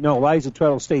is going to be, Liza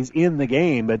Treadle stays in the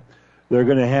game, but they're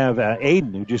going to have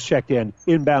Aiden, who just checked in,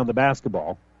 inbound the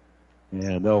basketball.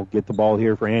 And they'll get the ball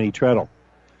here for Annie Treadle.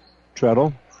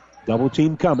 Treadle, double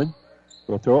team coming.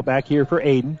 We'll throw it back here for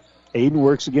Aiden. Aiden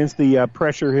works against the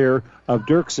pressure here of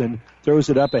Dirksen, throws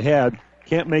it up ahead.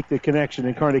 Can't make the connection,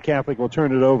 and Kearney Catholic will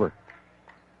turn it over.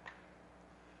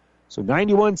 So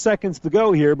 91 seconds to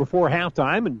go here before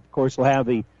halftime, and of course we'll have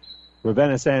the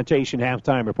Ravenna Sanitation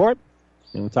halftime report.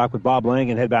 And we'll talk with Bob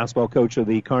Langen, head basketball coach of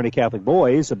the Kearney Catholic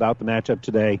boys, about the matchup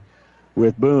today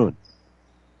with Boone.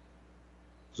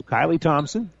 So Kylie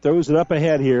Thompson throws it up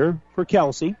ahead here for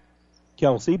Kelsey.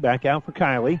 Kelsey back out for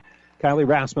Kylie. Kylie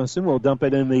Rasmussen will dump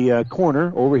it in the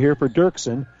corner over here for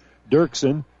Dirksen.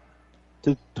 Dirksen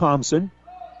to Thompson.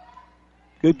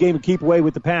 Good game to keep away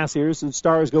with the pass here. So the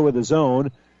Stars go with the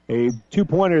zone. A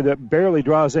two-pointer that barely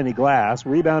draws any glass.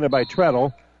 Rebounded by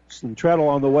Treadle. And Treadle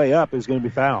on the way up is going to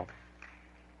be fouled.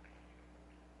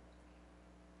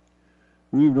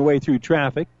 Moving away through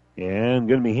traffic. And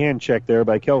going to be hand-checked there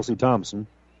by Kelsey Thompson.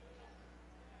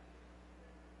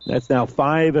 That's now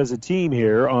 5 as a team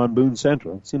here on Boone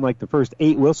Central. It seemed like the first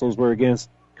 8 whistles were against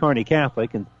Kearney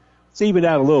Catholic, and it's evened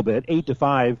out a little bit.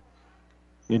 8-5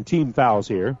 in team fouls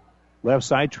here. Left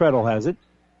side, Treadle has it,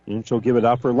 and she'll give it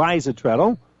up for Liza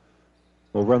Treadle.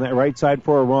 We'll run that right side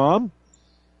for Aram.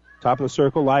 Top of the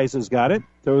circle, Liza's got it.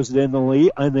 Throws it in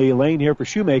the lane here for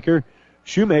Shoemaker.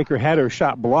 Shoemaker had her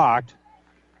shot blocked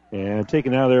and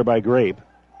taken out of there by Grape.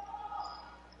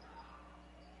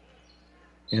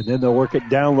 And then they'll work it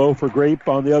down low for Grape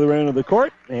on the other end of the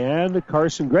court. And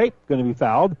Carson Grape going to be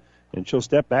fouled. And she'll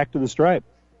step back to the stripe.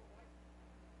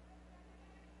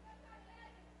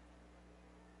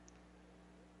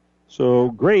 So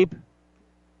Grape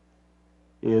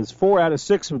is 4 out of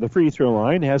 6 from the free throw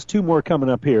line. Has 2 more coming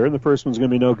up here. And the first one's going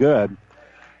to be no good.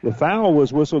 The foul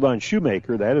was whistled on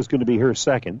Shoemaker. That is going to be her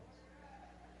second.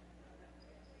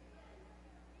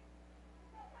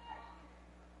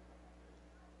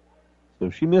 So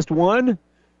she missed one,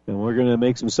 and we're going to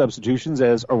make some substitutions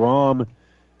as Aram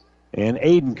and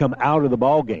Aiden come out of the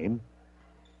ball game.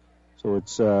 So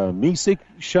it's Misek,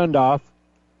 Shundoff,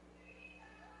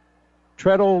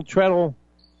 Treadle,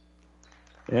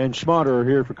 and Schmatter are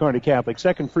here for Kearney Catholic.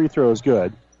 Second free throw is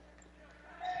good.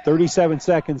 37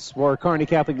 seconds for Kearney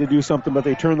Catholic to do something, but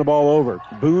they turn the ball over.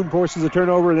 Boone forces a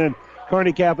turnover, and then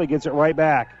Kearney Catholic gets it right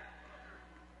back.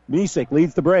 Misek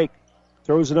leads the break.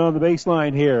 Throws it on the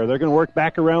baseline here. They're going to work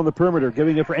back around the perimeter,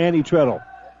 giving it for Annie Treadle.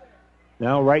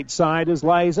 Now right side is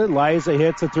Liza. Liza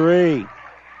hits a three.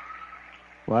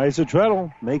 Liza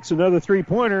Treadle makes another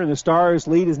three-pointer, and the Stars'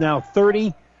 lead is now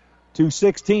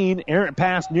 30-16. Errant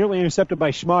pass nearly intercepted by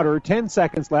Schmatter. 10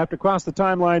 seconds left across the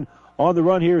timeline. On the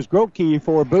run here is Grotke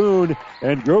for Boone,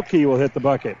 and Grotke will hit the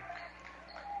bucket.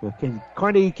 Can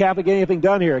Kearney Catholic get anything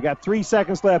done here? Got 3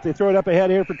 seconds left. They throw it up ahead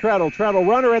here for Treadle. Treadle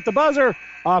runner at the buzzer.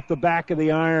 Off the back of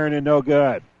the iron and no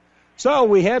good. So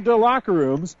we head to the locker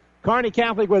rooms. Kearney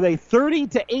Catholic with a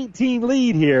 30-18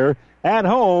 lead here at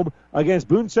home against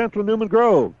Boone Central Newman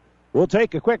Grove. We'll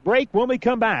take a quick break. When we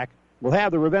come back, we'll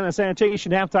have the Ravenna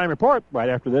Sanitation halftime report right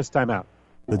after this timeout.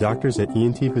 The doctors at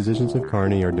ENT Physicians of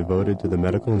Kearney are devoted to the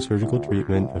medical and surgical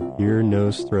treatment of ear,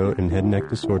 nose, throat, and head and neck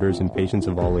disorders in patients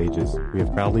of all ages. We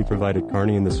have proudly provided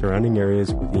Kearney and the surrounding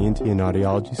areas with ENT and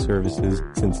audiology services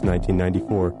since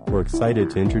 1994. We're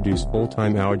excited to introduce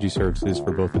full-time allergy services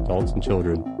for both adults and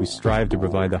children. We strive to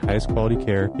provide the highest quality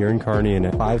care here in Kearney and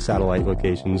at 5 satellite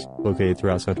locations located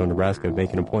throughout central Nebraska.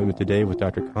 Make an appointment today with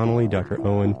Dr. Connolly, Dr.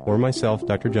 Owen, or myself,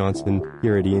 Dr. Johnson,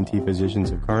 here at ENT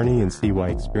Physicians of Kearney, and see why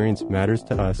experience matters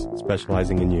to us,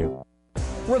 specializing in you.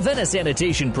 Ravenna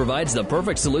Sanitation provides the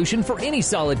perfect solution for any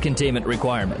solid containment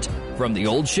requirement. From the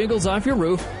old shingles off your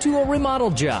roof to a remodel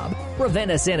job,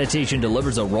 Ravenna Sanitation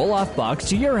delivers a roll-off box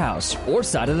to your house or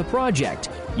side of the project.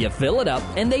 You fill it up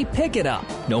and they pick it up.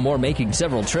 No more making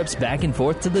several trips back and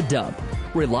forth to the dump.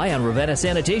 Rely on Ravenna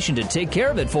Sanitation to take care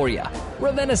of it for you.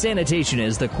 Ravenna Sanitation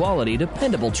is the quality,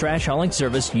 dependable trash hauling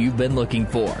service you've been looking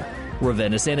for.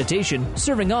 Ravenna Sanitation,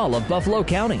 serving all of Buffalo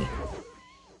County.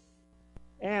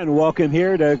 And welcome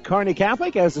here to Kearney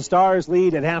Catholic as the Stars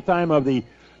lead at halftime of the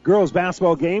girls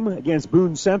basketball game against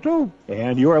Boone Central.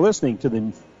 And you are listening to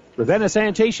the Ravenna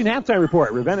Sanitation halftime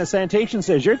report. Ravenna Sanitation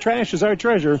says your trash is our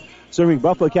treasure, serving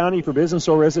Buffalo County for business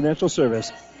or residential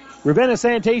service. Ravenna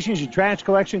Sanitation is your trash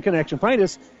collection connection. Find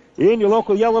us in your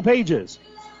local Yellow Pages.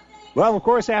 Well, of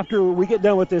course, after we get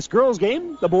done with this girls'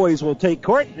 game, the boys will take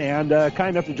court, and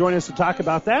kind enough to join us to talk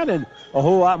about that and a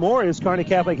whole lot more is Kearney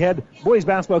Catholic head boys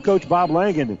basketball coach Bob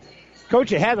Langen.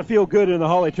 Coach, it had to feel good in the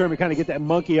holiday tournament, kind of get that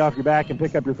monkey off your back and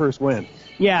pick up your first win.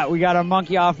 Yeah, we got our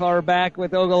monkey off our back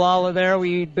with Ogallala there.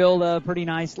 We built a pretty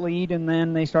nice lead, and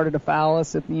then they started to foul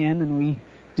us at the end, and we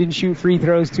didn't shoot free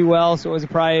throws too well, so it was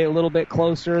probably a little bit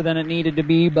closer than it needed to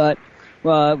be, but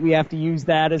we have to use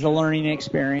that as a learning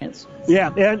experience.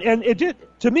 Yeah, and it just,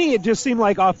 to me, it just seemed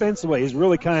like offensively is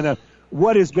really kind of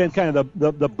what has been kind of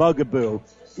the bugaboo.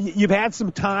 You've had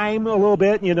some time a little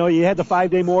bit, you know, you had the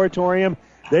 5-day moratorium,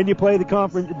 then you play the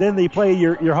conference, then you play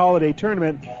your holiday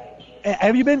tournament.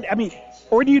 Have you been,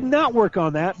 or do you not work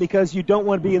on that because you don't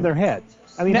want to be in their head?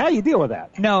 How do you deal with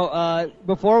that? No,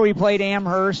 before we played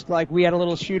Amherst, we had a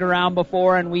little shoot around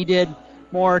before, and we did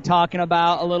more talking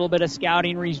about a little bit of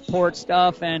scouting report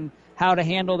stuff and how to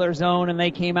handle their zone, and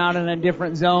they came out in a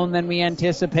different zone than we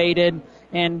anticipated,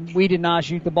 and we did not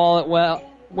shoot the ball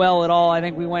well at all. I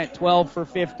think we went 12 for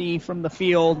 50 from the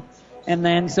field. And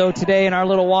then so today in our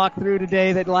little walkthrough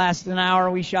today that lasted an hour,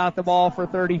 we shot the ball for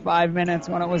 35 minutes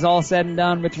when it was all said and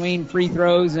done between free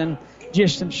throws and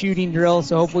just some shooting drills.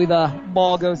 So hopefully the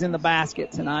ball goes in the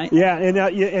basket tonight. Yeah,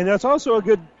 and that's also a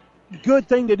good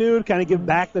thing to do to kind of give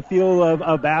back the feel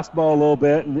of basketball a little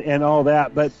bit and all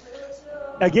that. But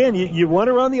again, you want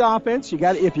to run the offense.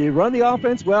 If you run the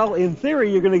offense, well, in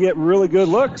theory, you're going to get really good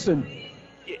looks. And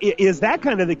is that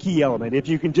kind of the key element? If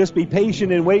you can just be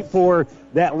patient and wait for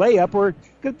that layup, or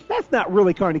cause that's not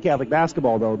really Kearney Catholic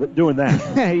basketball though, doing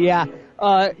that.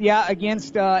 Yeah,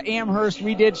 against Amherst,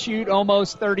 we did shoot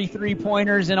almost 33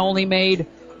 pointers and only made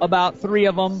about 3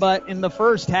 of them, but in the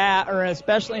first half, or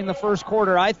especially in the first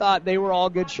quarter, I thought they were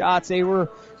all good shots. They were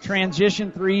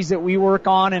transition threes that we work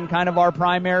on and kind of our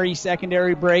primary,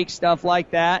 secondary break, stuff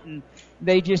like that, and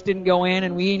they just didn't go in,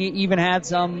 and we even had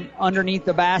some underneath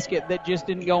the basket that just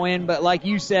didn't go in. But like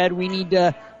you said, we need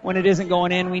to, when it isn't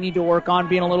going in, we need to work on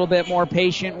being a little bit more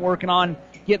patient, working on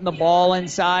getting the ball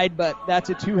inside, but that's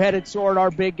a two-headed sword.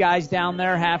 Our big guys down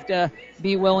there have to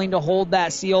be willing to hold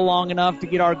that seal long enough to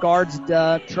get our guards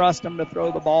to trust them to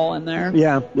throw the ball in there.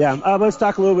 Yeah. Let's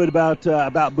talk a little bit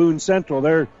about Boone Central.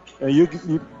 Their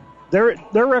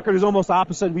record is almost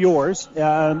opposite of yours,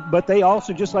 but they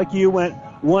also, just like you, went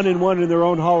 1-1 in their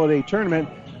own holiday tournament.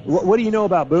 What do you know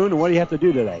about Boone, and what do you have to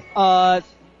do today?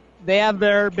 They have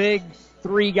their big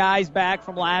 3 guys back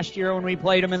from last year when we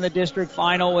played them in the district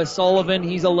final with Sullivan.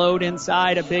 He's a load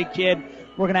inside, a big kid.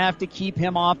 we're going to have to keep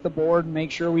him off the board and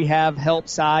make sure we have help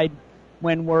side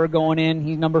when we're going in.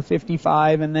 He's number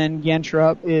 55, and then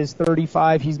Gentrup is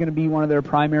 35. He's going to be one of their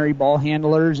primary ball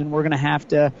handlers, and we're going to have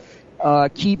to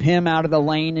keep him out of the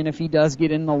lane, and if he does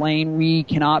get in the lane, we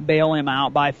cannot bail him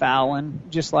out by fouling.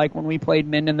 Just like when we played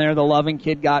Minden there, the Loving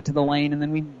kid got to the lane, and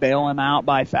then we bail him out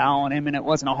by fouling him, and it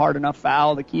wasn't a hard enough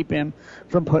foul to keep him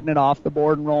from putting it off the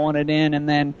board and rolling it in. And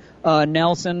then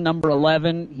Nelson, number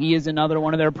 11, he is another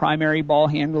one of their primary ball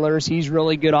handlers. He's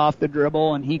really good off the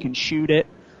dribble, and he can shoot it.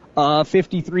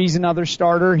 53 is another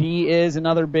starter. He is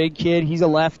another big kid. He's a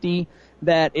lefty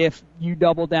that if you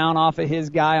double down off of his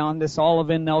guy onto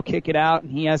Sullivan, they'll kick it out,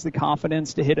 and he has the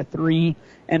confidence to hit a three.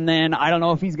 And then I don't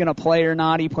know if he's going to play or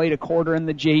not. He played a quarter in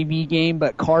the JV game,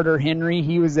 but Carter Henry,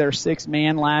 he was their sixth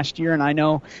man last year, and I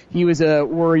know he was a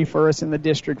worry for us in the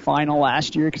district final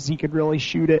last year because he could really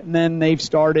shoot it. And then they've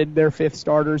started, their fifth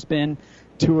starter's been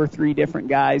 2 or 3 different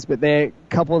guys, but a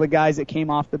couple of the guys that came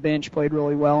off the bench played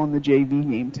really well in the JV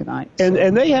game tonight.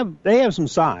 And they have some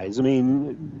size. I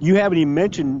mean, you haven't even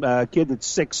mentioned a kid that's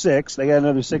 6'6". They got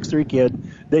another 6'3" kid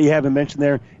that you haven't mentioned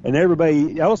there, and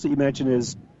everybody else that you mentioned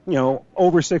is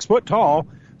over 6 foot tall.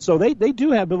 So they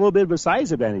do have a little bit of a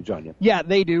size advantage on you. Yeah,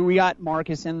 they do. We got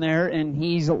Marcus in there, and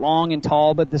he's long and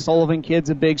tall, but the Sullivan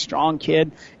kid's a big, strong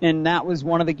kid. And that was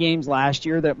one of the games last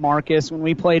year that Marcus, when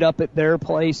we played up at their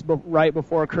place right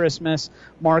before Christmas,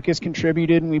 Marcus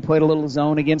contributed, and we played a little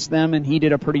zone against them, and he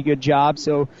did a pretty good job.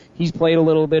 So he's played a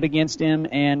little bit against him.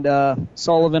 And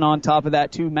Sullivan on top of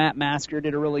that, too. Matt Masker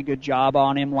did a really good job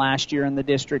on him last year in the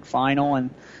district final, and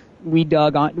we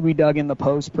dug in the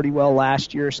post pretty well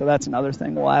last year, so that's another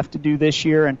thing we'll have to do this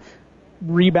year. And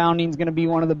rebounding is going to be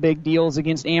one of the big deals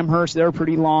against Amherst. They're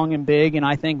pretty long and big, and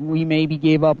I think we maybe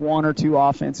gave up 1 or 2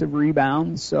 offensive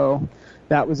rebounds, so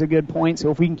that was a good point. So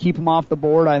if we can keep them off the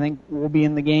board, I think we'll be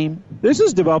in the game. This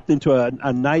has developed into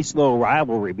a nice little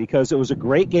rivalry because it was a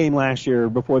great game last year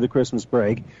before the Christmas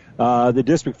break. The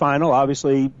district final,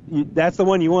 obviously, that's the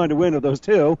one you wanted to win of those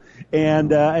two, and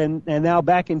now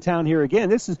back in town here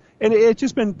again. It's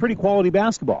just been pretty quality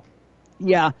basketball.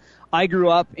 Yeah. I grew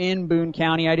up in Boone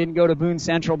County. I didn't go to Boone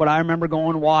Central, but I remember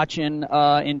going watching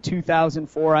in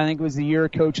 2004. I think it was the year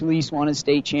Coach Lease won his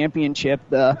state championship,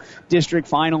 the district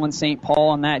final in St.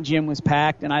 Paul, and that gym was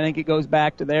packed. And I think it goes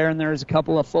back to there. And there's a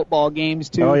couple of football games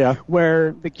too,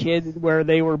 where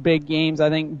they were big games. I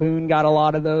think Boone got a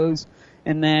lot of those.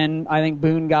 And then I think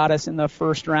Boone got us in the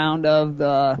first round of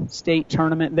the state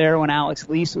tournament there when Alex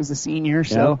Lease was a senior.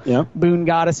 So Boone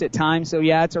got us at times. So,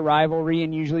 yeah, it's a rivalry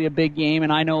and usually a big game.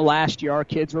 And I know last year our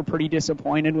kids were pretty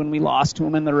disappointed when we lost to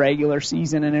them in the regular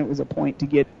season, and it was a point to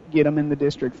get them in the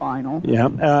district final. Yeah,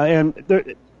 and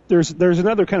there's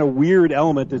another kind of weird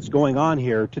element that's going on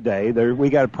here today. We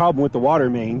got a problem with the water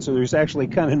main, so there's actually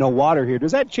kind of no water here.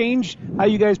 Does that change how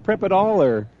you guys prep at all,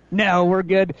 or? No, we're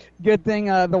good. Good thing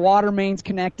the water main's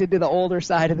connected to the older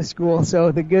side of the school,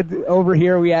 so over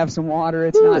here we have some water.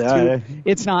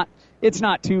 It's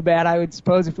not too bad. I would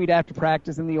suppose if we'd have to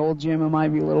practice in the old gym, it might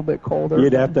be a little bit colder.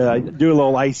 You'd have to do a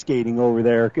little ice skating over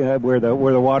there where the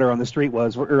water on the street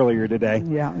was earlier today.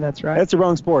 Yeah, that's right. That's the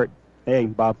wrong sport. Hey,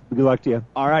 Bob, good luck to you.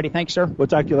 All righty, thanks, sir. We'll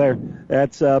talk to you later.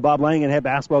 That's Bob Langen, head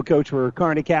basketball coach for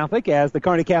Kearney Catholic, as the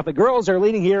Kearney Catholic girls are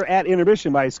leading here at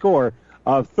intermission by a score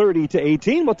of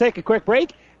 30-18. We'll take a quick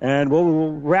break, and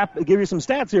we'll give you some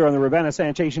stats here on the Ravenna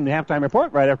Sanitation Halftime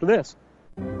Report right after this.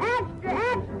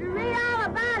 Extra, read all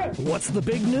about it. What's the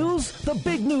big news? The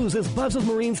big news is Buzz's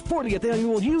Marine's 40th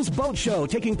Annual Used Boat Show,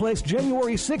 taking place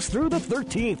January 6th through the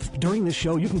 13th. During the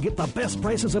show, you can get the best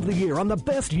prices of the year on the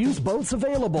best used boats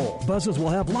available. Buzz's will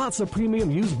have lots of premium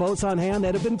used boats on hand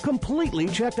that have been completely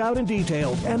checked out and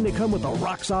detailed, and they come with a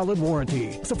rock-solid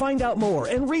warranty. So find out more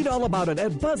and read all about it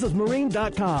at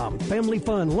buzzesmarine.com. Family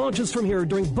fun launches from here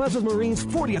during Buzz's Marine's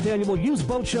 40th Annual Used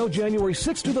Boat Show, January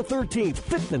 6th to the 13th,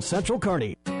 5th and Central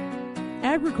Kearney.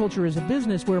 Agriculture is a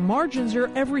business where margins are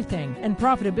everything, and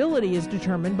profitability is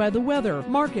determined by the weather,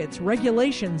 markets,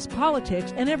 regulations,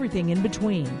 politics, and everything in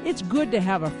between. It's good to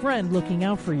have a friend looking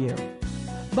out for you.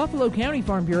 Buffalo County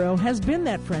Farm Bureau has been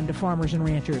that friend to farmers and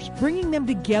ranchers, bringing them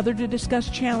together to discuss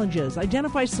challenges,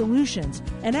 identify solutions,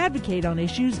 and advocate on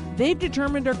issues they've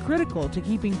determined are critical to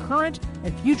keeping current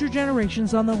and future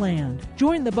generations on the land.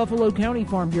 Join the Buffalo County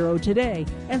Farm Bureau today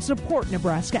and support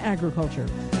Nebraska agriculture.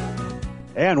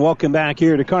 And welcome back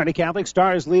here to Kearney Catholic.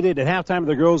 Stars lead it at halftime of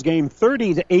the girls' game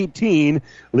 30-18.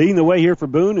 Leading the way here for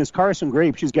Boone is Carson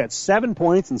Grape. She's got 7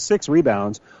 points and 6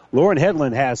 rebounds. Lauren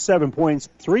Hedlund has 7 points,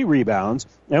 3 rebounds.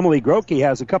 Emily Grotke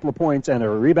has a couple of points and a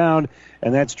rebound,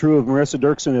 and that's true of Marissa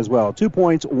Dirksen as well. 2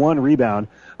 points, 1 rebound.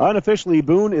 Unofficially,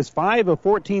 Boone is 5 of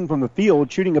 14 from the field,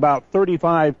 shooting about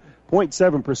 35%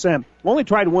 0.7%. Only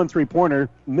tried one three-pointer,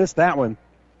 missed that one.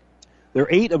 They're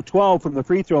 8 of 12 from the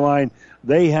free throw line.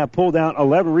 They have pulled out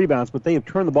 11 rebounds, but they have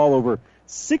turned the ball over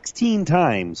 16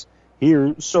 times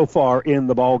here so far in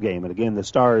the ball game. And again, the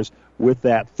Stars with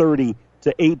that 30-18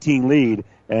 lead.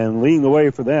 And leading the way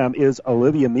for them is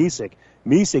Olivia Misek.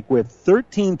 Misek with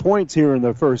 13 points here in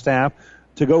the first half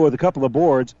to go with a couple of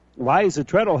boards. Liza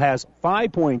Treadle has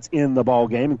 5 points in the ball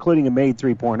game, including a made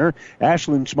three-pointer.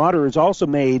 Ashlyn Schmatter has also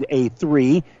made a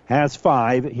 3, has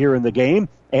 5 here in the game.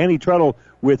 Annie Treadle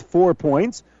with 4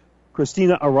 points.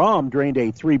 Christina Aram drained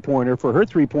a three-pointer for her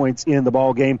 3 points in the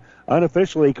ball game.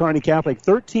 Unofficially, Kearney Catholic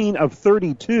 13 of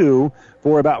 32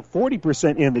 for about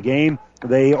 40% in the game.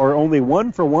 They are only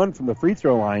 1 for 1 from the free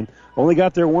throw line. Only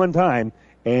got there one time,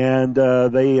 and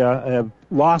they have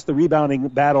lost the rebounding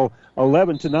battle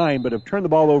 11-9, but have turned the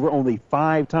ball over only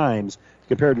 5 times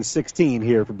compared to 16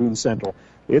 here for Boone Central.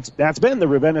 That's been the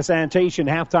Ravenna Sanitation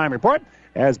halftime report,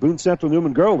 as Boone Central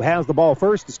Newman Grove has the ball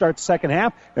first to start the second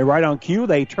half, and right on cue,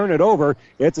 they turn it over.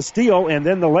 It's a steal, and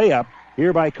then the layup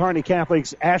here by Kearney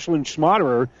Catholic's Ashlyn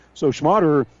Schmaderer. So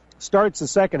Schmaderer starts the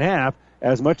second half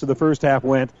as much of the first half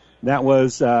went. That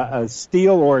was a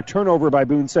steal or a turnover by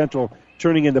Boone Central,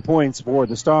 turning into points for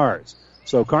the Stars.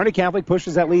 So Kearney Catholic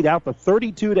pushes that lead out to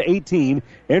 32-18.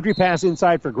 Entry pass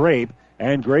inside for Grape,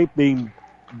 and Grape being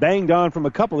banged on from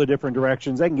a couple of different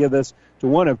directions. They can give this to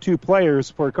one of 2 players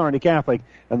for Kearney Catholic,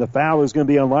 and the foul is going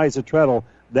to be on Liza Treadle.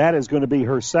 That is going to be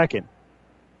her second.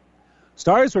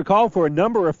 Stars were called for a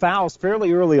number of fouls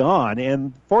fairly early on,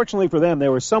 and fortunately for them, they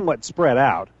were somewhat spread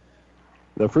out.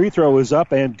 The free throw is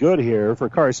up and good here for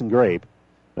Carson Grape.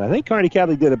 And I think Kearney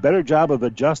Catholic did a better job of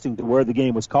adjusting to where the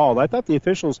game was called. I thought the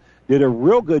officials did a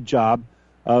real good job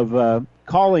of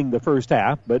calling the first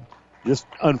half, but just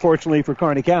unfortunately for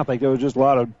Kearney Catholic, there was just a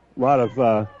lot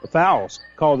of fouls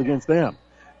called against them.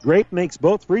 Grape makes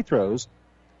both free throws,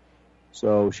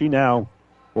 so she now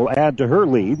will add to her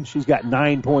lead. She's got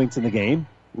 9 points in the game,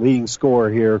 leading scorer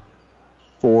here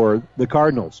for the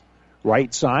Cardinals.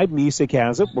 Right side, Misek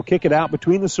has it. We'll kick it out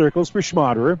between the circles for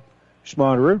Schmaderer.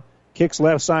 Schmaderer kicks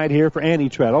left side here for Annie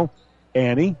Treadle.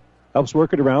 Annie helps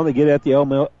work it around. They get at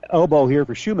the elbow here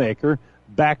for Shoemaker.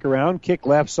 Back around, kick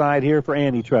left side here for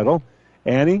Annie Treadle.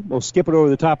 Annie will skip it over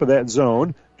the top of that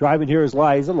zone. Driving here is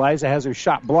Liza. Liza has her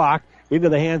shot blocked into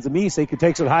the hands of Misek, who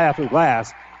takes it high off the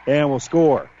glass and will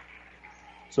score.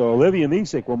 So Olivia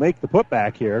Misek will make the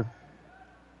putback here.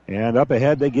 And up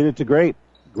ahead, they get it to Grape.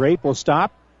 Grape will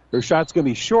stop. Her shot's going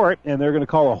to be short, and they're going to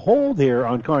call a hold here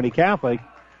on Kearney Catholic.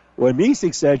 When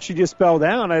Misek said she just fell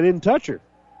down, I didn't touch her.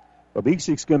 But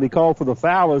Misek's going to be called for the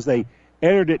foul as they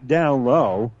entered it down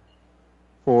low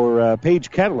for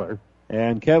Paige Kettler.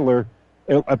 And Kettler,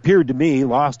 it appeared to me,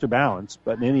 lost her balance.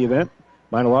 But in any event,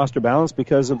 might have lost her balance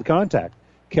because of the contact.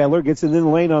 Kettler gets it in the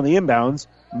lane on the inbounds,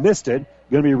 missed it,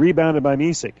 going to be rebounded by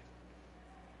Misek.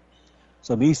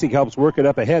 So Misek helps work it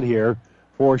up ahead here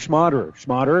for Schmaderer.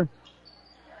 Schmaderer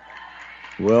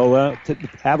will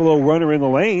have a little runner in the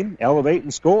lane, elevate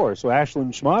and score. So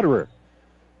Ashlyn Schmaderer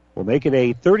will make it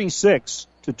a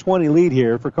 36-20 lead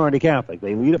here for Kearney Catholic.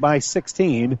 They lead it by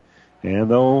 16, and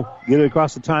they'll get it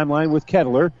across the timeline with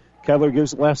Kettler. Kettler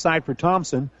gives it left side for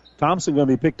Thompson. Thompson going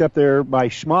to be picked up there by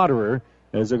Schmaderer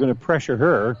as they're going to pressure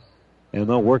her, and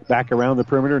they'll work back around the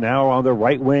perimeter. Now on the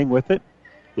right wing with it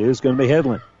is going to be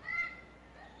Hedlund.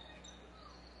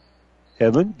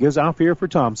 Hedlund gives off here for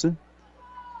Thompson.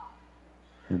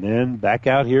 And then back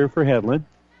out here for Hedlund.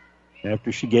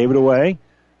 After she gave it away,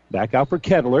 back out for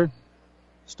Kettler.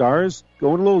 Stars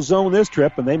going a little zone this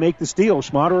trip, and they make the steal.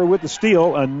 Schmaderer with the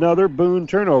steal. Another Boone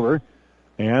turnover.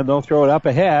 And they'll throw it up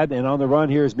ahead. And on the run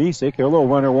here is Misek. Her little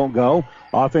runner won't go.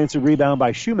 Offensive rebound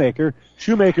by Shoemaker.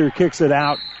 Shoemaker kicks it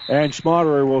out, and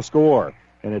Schmaderer will score.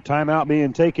 And a timeout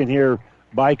being taken here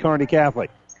by Kearney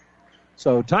Catholic.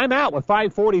 So timeout with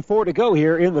 5:44 to go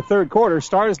here in the third quarter.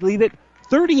 Stars lead it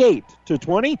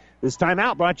 38-20. This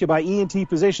timeout brought to you by ENT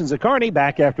Physicians at Kearney.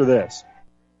 Back after this.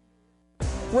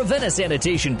 Ravenna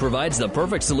Sanitation provides the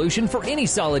perfect solution for any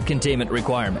solid containment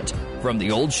requirement. From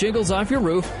the old shingles off your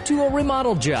roof to a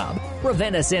remodel job,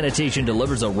 Ravenna Sanitation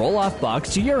delivers a roll-off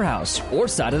box to your house or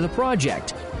side of the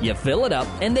project. You fill it up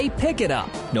and they pick it up.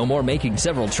 No more making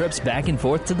several trips back and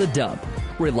forth to the dump.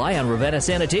 Rely on Ravenna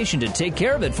Sanitation to take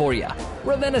care of it for you.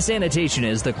 Ravenna Sanitation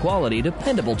is the quality,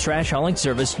 dependable trash hauling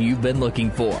service you've been looking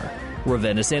for.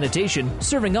 Ravenna Sanitation,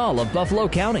 serving all of Buffalo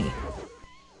County.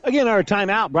 Again, our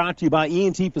timeout brought to you by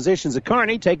ENT Physicians at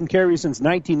Kearney, taking care of you since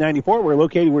 1994. We're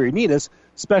located where you need us,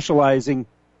 specializing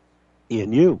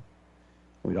in you.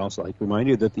 We'd also like to remind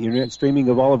you that the internet streaming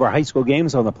of all of our high school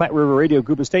games on the Platte River Radio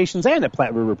Group of Stations and at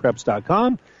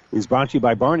PlatteRiverPreps.com is brought to you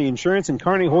by Barney Insurance in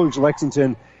Kearney, Holdridge,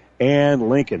 Lexington, and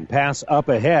Lincoln. Pass up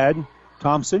ahead.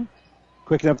 Thompson,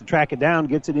 quick enough to track it down,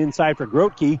 gets it inside for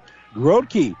Grotke.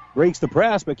 Grotke breaks the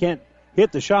press but can't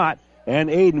hit the shot, and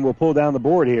Aiden will pull down the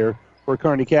board here for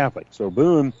Kearney Catholic. So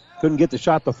Boone couldn't get the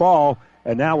shot to fall,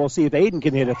 and now we'll see if Aiden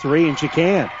can hit a three, and she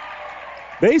can.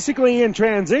 Basically in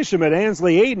transition, but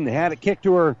Ansley Aiden had it kicked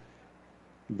to her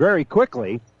very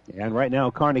quickly. And right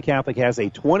now, Kearney Catholic has a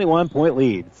 21-point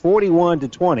lead,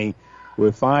 41-20,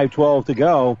 with 5:12 to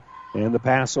go. And the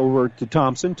pass over to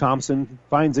Thompson. Thompson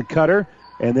finds a cutter,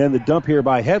 and then the dump here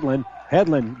by Hedlund.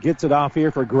 Hedlund gets it off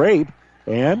here for Grape,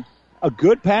 and a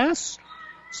good pass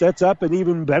sets up an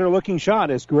even better-looking shot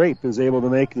as Grape is able to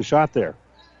make the shot there.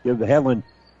 Give the Hedlund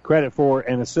credit for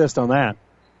an assist on that.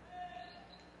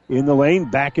 In the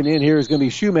lane, backing in here is going to be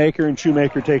Shoemaker, and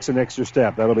Shoemaker takes an extra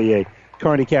step. That'll be a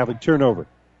Kearney Catholic turnover.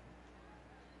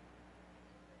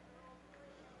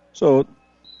 So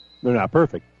they're not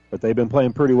perfect, but they've been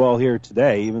playing pretty well here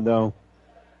today, even though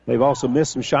they've also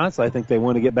missed some shots. I think they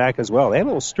want to get back as well. They had a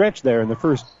little stretch there in the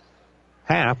first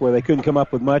half where they couldn't come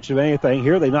up with much of anything.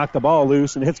 Here they knock the ball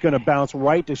loose, and it's going to bounce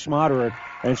right to Schmaderer,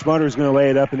 and Schmaderer's going to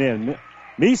lay it up and in.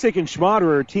 Misek and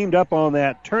Schmaderer teamed up on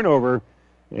that turnover,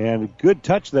 and good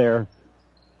touch there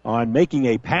on making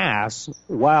a pass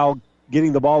while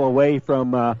getting the ball away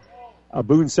from a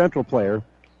Boone Central player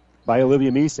by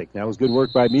Olivia Misek. That was good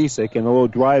work by Misek, and a little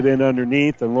drive in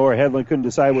underneath, and Laura Hedlund couldn't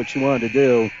decide what she wanted to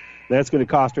do. That's going to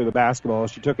cost her the basketball.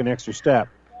 She took an extra step.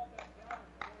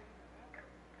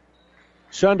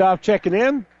 Shundoff checking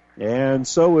in, and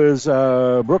so is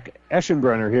Brooke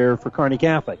Eschenbrenner here for Kearney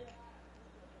Catholic.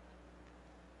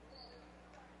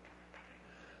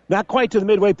 Not quite to the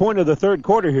midway point of the third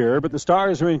quarter here, but the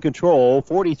Stars are in control,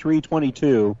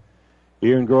 43-22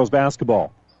 here in girls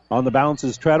basketball. On the bounce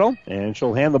is Treadle, and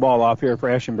she'll hand the ball off here for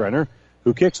Eschenbrenner,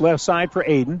 who kicks left side for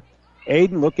Aiden.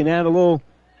 Aiden looking at a little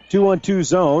 2-on-2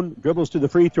 zone, dribbles to the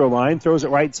free throw line, throws it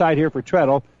right side here for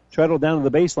Treadle. Treadle down to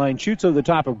the baseline, shoots over the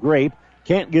top of Grape,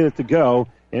 can't get it to go,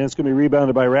 and it's going to be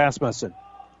rebounded by Rasmussen.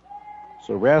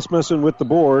 So Rasmussen with the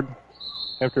board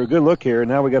after a good look here, and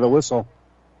now we got a whistle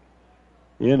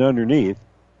in underneath.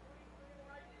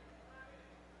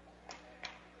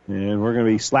 And we're going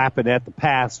to be slapping at the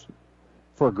pass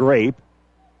for Grape,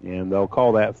 and they'll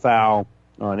call that foul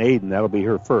on Aiden. That'll be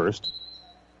her first.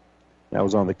 That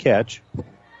was on the catch.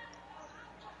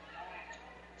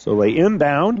 So they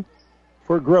inbound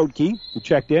for Grotke, who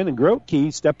checked in, and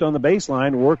Grotke stepped on the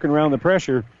baseline, working around the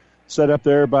pressure set up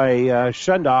there by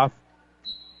Shundoff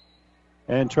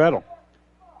and Treadle.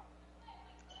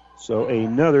 So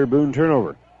another Boone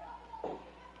turnover.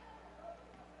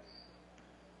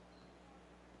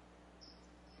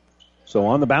 So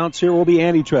on the bounce here will be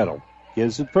Annie Treadle.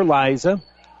 Gives it for Liza.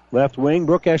 Left wing,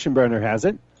 Brooke Eschenbrenner has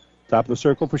it. Top of the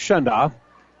circle for Shundoff.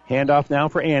 Handoff now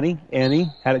for Annie. Annie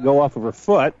had it go off of her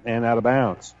foot and out of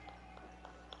bounds.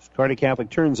 Kearney Catholic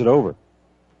turns it over.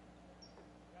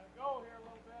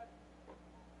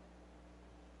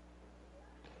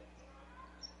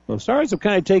 The Stars have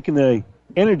kind of taken the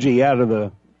energy out of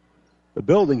the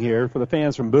building here for the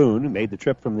fans from Boone, who made the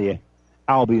trip from the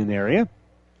Albion area.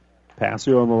 Pass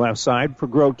here on the left side for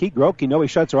Grotke. Grotke, nobody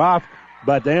shuts her off,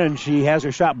 but then she has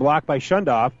her shot blocked by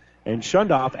Shundoff, and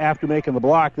Shundoff, after making the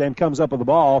block, then comes up with the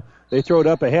ball. They throw it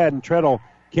up ahead, and Treadle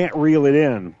can't reel it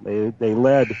in. They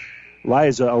led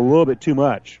Liza a little bit too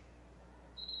much.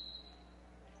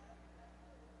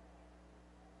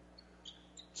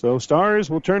 So Stars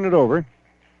will turn it over.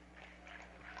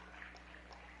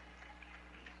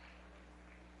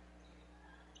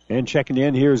 And checking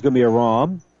in here is going to be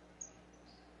Aram.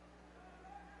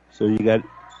 So you got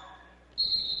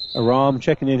Aram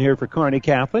checking in here for Kearney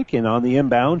Catholic. And on the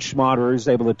inbound, Schmaderer is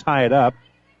able to tie it up.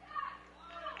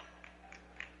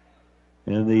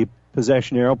 And the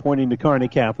possession arrow pointing to Kearney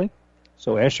Catholic.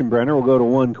 So Eschenbrenner will go to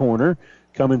one corner.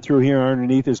 Coming through here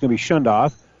underneath is going to be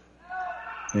Shundoff.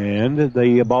 And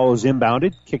the ball is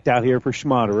inbounded. Kicked out here for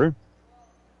Schmaderer.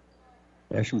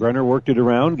 Eschenbrenner worked it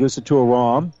around. Gives it to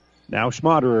Aram. Now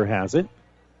Schmaderer has it.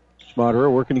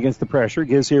 Schmaderer working against the pressure.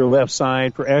 Gives here left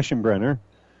side for Eschenbrenner.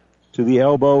 To the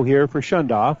elbow here for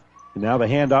Shundoff. And now the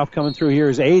handoff coming through here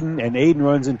is Aiden. And Aiden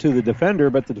runs into the defender,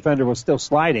 but the defender was still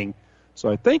sliding. So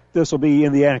I think this will be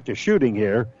in the act of shooting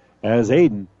here as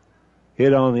Aiden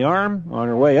hit on the arm on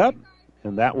her way up.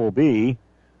 And that will be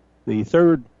the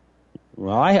third.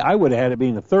 Well, I would have had it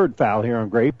being the third foul here on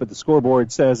Grape, but the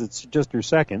scoreboard says it's just her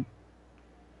second.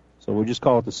 So we'll just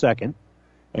call it the second.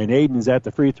 And Aiden's at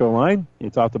the free throw line.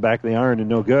 It's off the back of the iron and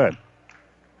no good.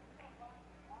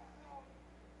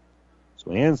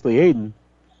 So Ansley Aiden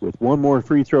with one more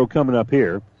free throw coming up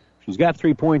here. She's got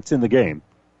 3 points in the game.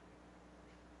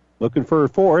 Looking for her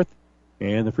fourth,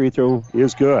 and the free throw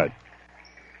is good.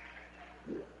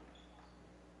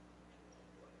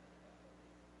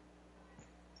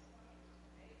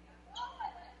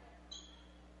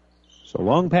 So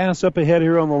long pass up ahead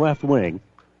here on the left wing.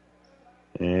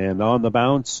 And on the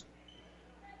bounce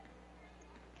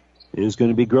is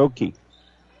going to be Grotke.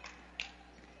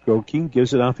 Grotke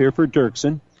gives it off here for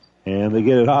Dirksen. And they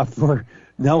get it off for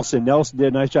Nelson. Nelson did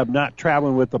a nice job not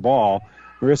traveling with the ball.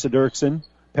 Marissa Dirksen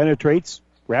penetrates,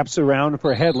 wraps around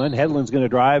for Hedlund. Hedlund's going to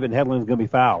drive, and Hedlund's going to be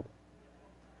fouled.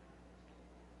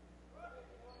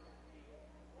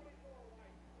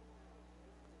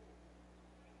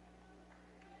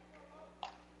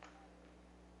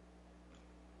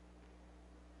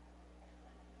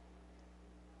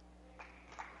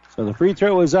 So the free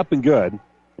throw is up and good.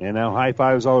 And now high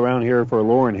fives all around here for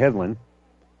Lauren Hedlund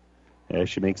as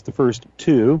she makes the first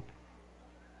two.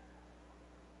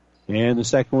 And the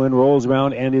second one rolls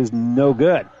around and is no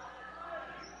good.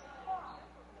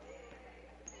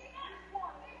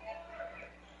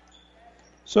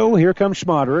 So here comes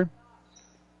Schmaderer.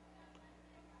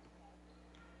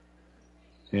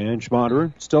 And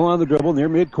Schmaderer still on the dribble near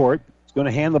midcourt. He's going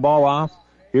to hand the ball off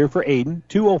here for Aiden.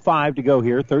 2:05 to go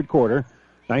here, third quarter.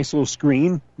 Nice little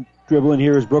screen. Dribbling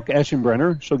here is Brooke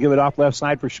Eschenbrenner. She'll give it off left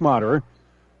side for Schmaderer.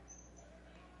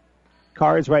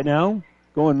 Cards right now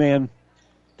going man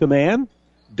to man.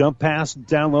 Dump pass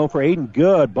down low for Aiden.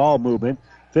 Good ball movement.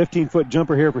 15-foot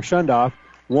jumper here for Shundoff.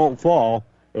 Won't fall.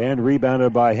 And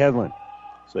rebounded by Hedlund.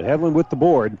 So Hedlund with the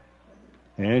board.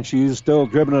 And she's still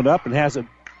dribbling it up and has it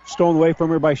stolen away from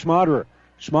her by Schmaderer.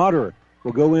 Schmaderer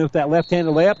will go in with that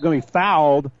left-handed layup. Going to be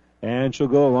fouled. And she'll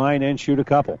go line and shoot a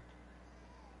couple.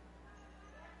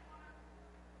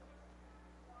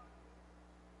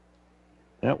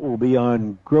 That will be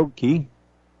on Grotke,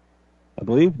 I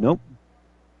believe. Nope.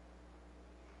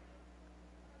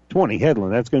 20, Hedlund.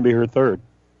 That's going to be her third.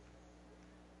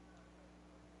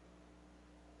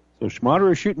 So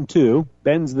Schmaderer is shooting two.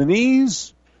 Bends the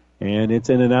knees, and it's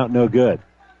in and out, no good.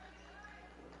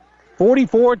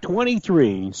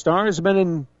 44-23. Stars have been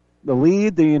in the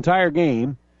lead the entire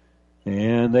game,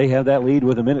 and they have that lead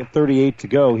with 1:38 to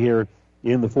go here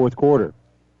in the fourth quarter.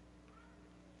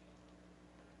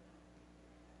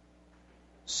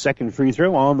 Second free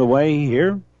throw on the way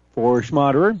here for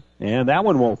Schmaderer, and that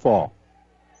one won't fall.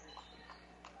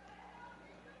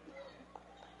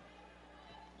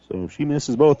 So she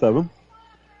misses both of them.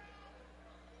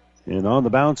 And on the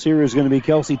bounce here is going to be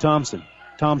Kelsey Thompson.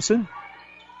 Thompson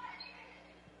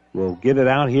will get it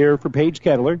out here for Paige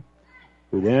Kettler,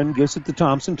 who then gives it to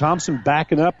Thompson. Thompson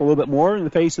backing up a little bit more in the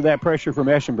face of that pressure from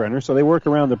Eschenbrenner, so they work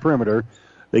around the perimeter.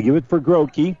 They give it for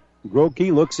Grotke.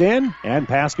 Grotke looks in, and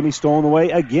pass can be stolen away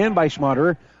again by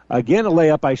Schmaderer. Again, a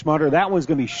layup by Schmaderer. That one's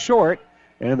going to be short,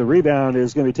 and the rebound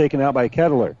is going to be taken out by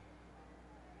Kettler.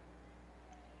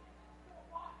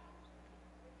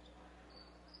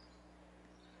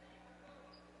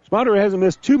 Schmaderer hasn't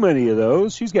missed too many of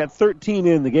those. She's got 13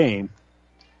 in the game.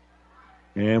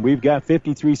 And we've got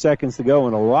 53 seconds to go,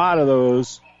 and a lot of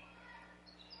those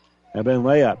have been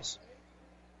layups.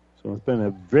 So it's been a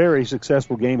very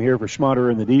successful game here for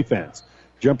Schmaderer in the defense.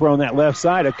 Jumper on that left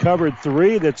side, a covered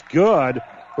three that's good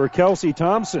for Kelsey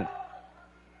Thompson.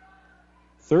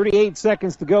 38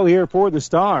 seconds to go here for the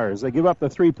Stars. They give up the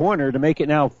three-pointer to make it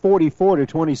now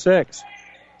 44-26.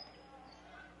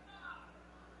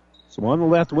 So on the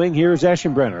left wing here is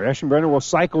Eschenbrenner. Eschenbrenner will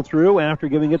cycle through after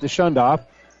giving it to Shundoff,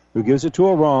 who gives it to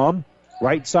Aram.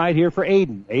 Right side here for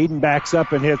Aiden. Aiden backs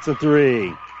up and hits a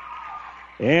three.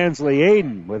 Ansley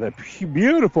Aiden with a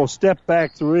beautiful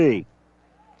step-back three.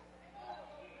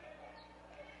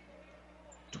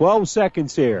 12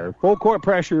 seconds here. Full court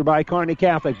pressure by Kearney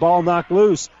Catholic. Ball knocked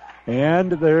loose.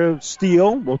 And their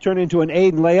steal will turn into an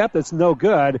Aiden layup that's no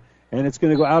good. And it's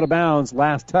going to go out of bounds.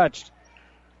 Last touched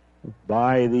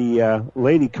by the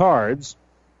Lady Cards.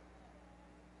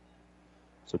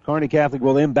 So Kearney Catholic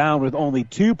will inbound with only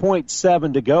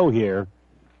 2.7 to go here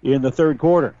in the third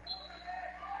quarter.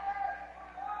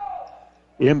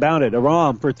 Inbounded.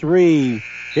 Aram for three.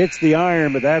 Hits the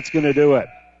iron, but that's going to do it.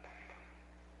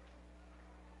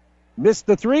 Missed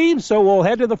the three, so we'll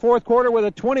head to the fourth quarter with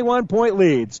a 21-point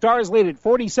lead. Stars lead at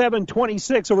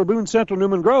 47-26 over Boone Central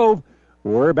Newman Grove.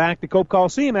 We're back to Cope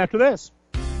Coliseum after this.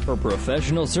 For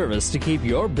professional service to keep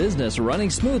your business running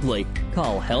smoothly,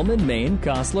 call Hellman, Maine,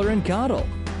 Kostler, and Cottle.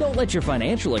 Don't let your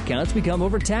financial accounts become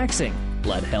overtaxing.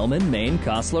 Let Hellman, Maine,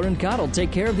 Kostler, and Cottle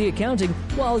take care of the accounting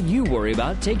while you worry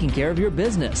about taking care of your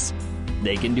business.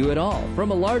 They can do it all,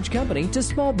 from a large company to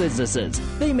small businesses.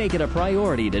 They make it a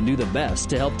priority to do the best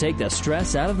to help take the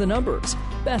stress out of the numbers.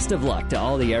 Best of luck to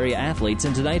all the area athletes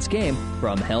in tonight's game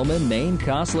from Hellman, Maine,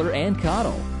 Kostler, and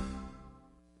Cottle.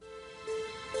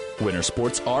 Winter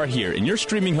sports are here, and your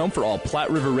streaming home for all Platte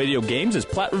River radio games is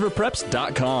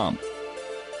PlatteRiverPreps.com.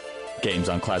 Games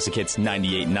on Classic Hits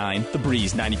 98.9, The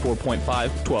Breeze 94.5,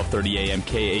 1230 AM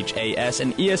KHAS,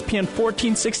 and ESPN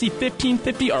 1460,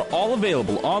 1550 are all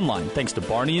available online thanks to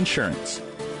Barney Insurance.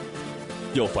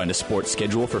 You'll find a sports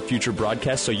schedule for future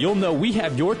broadcasts so you'll know we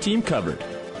have your team covered.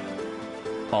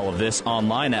 All of this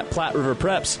online at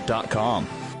PlatteRiverPreps.com.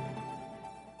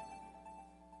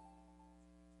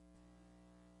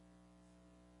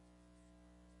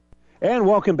 And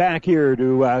welcome back here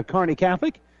to Kearney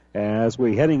Catholic as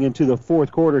we're heading into the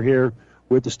fourth quarter here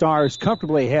with the Stars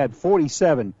comfortably ahead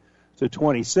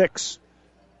 47-26.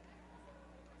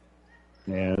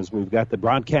 As we've got the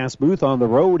broadcast booth on the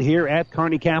road here at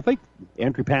Kearney Catholic.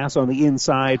 Entry pass on the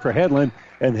inside for Hedlund.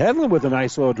 And Hedlund with a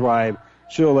nice little drive.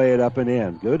 She'll lay it up and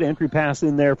in. Good entry pass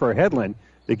in there for Hedlund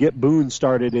to get Boone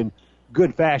started in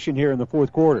good fashion here in the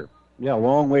fourth quarter. Yeah, a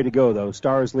long way to go, though.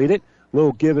 Stars lead it.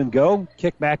 Little give and go.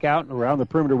 Kick back out and around the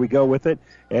perimeter we go with it.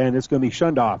 And it's going to be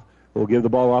Shundoff. We'll give the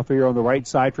ball off here on the right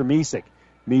side for Misek.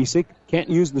 Misek can't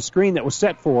use the screen that was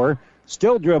set for her.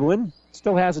 Still dribbling.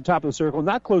 Still has the top of the circle.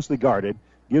 Not closely guarded.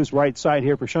 Gives right side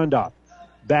here for Shundoff.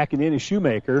 Backing in is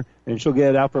Shoemaker. And she'll get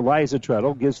it out for Liza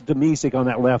Treadle. Gives it to Misek on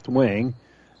that left wing.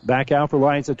 Back out for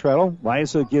Liza Treadle.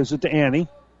 Liza gives it to Annie.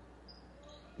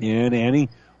 And Annie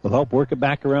will help work it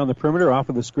back around the perimeter off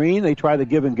of the screen. They try the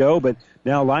give and go, but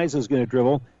now Liza's going to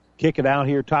dribble. Kick it out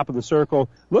here, top of the circle.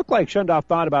 Looked like Shundoff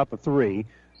thought about the three.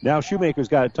 Now Shoemaker's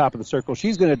got it top of the circle.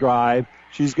 She's going to drive.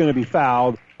 She's going to be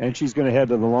fouled, and she's going to head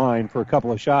to the line for a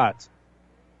couple of shots.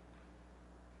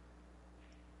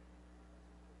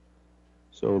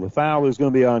 So the foul is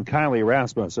going to be on Kylie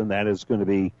Rasmussen. That is going to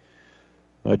be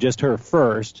just her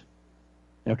first.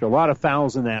 After a lot of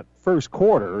fouls in that first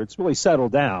quarter, it's really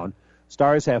settled down.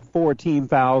 Stars have 4 team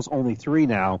fouls, only 3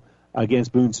 now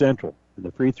against Boone Central. And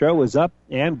the free throw is up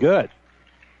and good.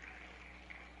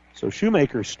 So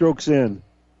Shoemaker strokes in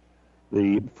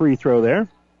the free throw there.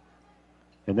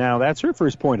 And now that's her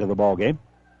first point of the ball game.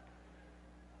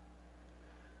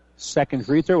 Second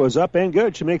free throw is up and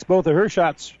good. She makes both of her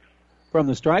shots from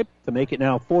the stripe to make it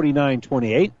now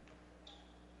 49-28.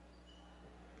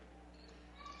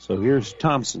 So here's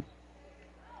Thompson.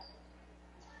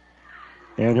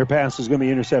 And her pass is going to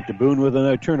be intercepted. Boone with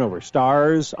another turnover.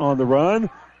 Stars on the run.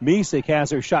 Misek has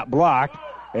her shot blocked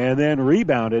and then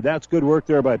rebounded. That's good work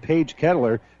there by Paige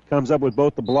Kettler. Comes up with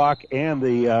both the block and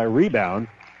the rebound.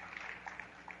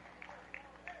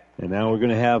 And now we're going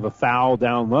to have a foul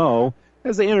down low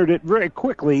as they entered it very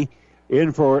quickly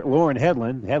in for Lauren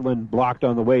Hedlund. Hedlund blocked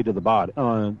on the way to the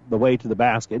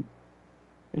basket.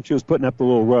 And she was putting up the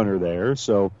little runner there.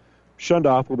 So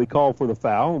Shundoff will be called for the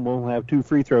foul, and we'll have 2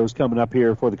 free throws coming up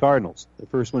here for the Cardinals. The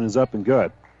first one is up and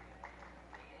good.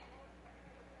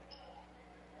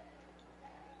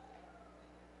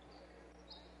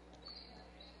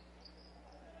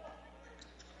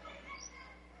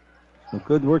 So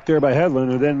good work there by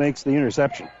Hedlund, who then makes the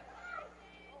interception.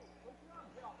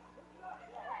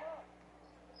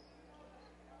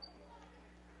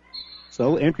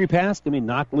 So entry pass going to be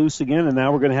knocked loose again, and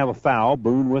now we're going to have a foul.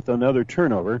 Boone with another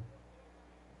turnover.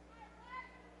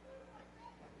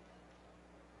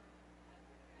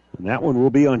 And that one will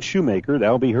be on Shoemaker.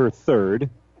 That will be her third.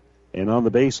 And on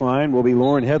the baseline will be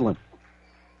Lauren Hedlund.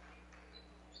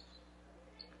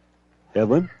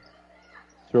 Hedlund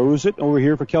throws it over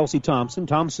here for Kelsey Thompson.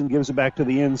 Thompson gives it back to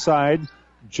the inside.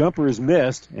 Jumper is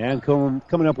missed. And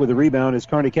coming up with a rebound is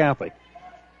Kearney Catholic.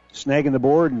 Snagging the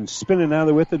board and spinning out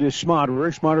of with it is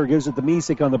Schmaderer. Schmaderer gives it to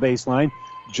Misek on the baseline.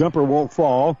 Jumper won't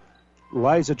fall.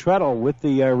 Liza Treadle with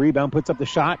the rebound, puts up the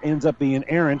shot, ends up being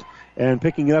errant, and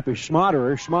picking it up is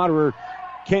Schmaderer. Schmaderer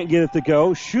can't get it to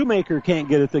go. Shoemaker can't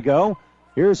get it to go.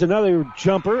 Here's another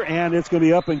jumper, and it's going to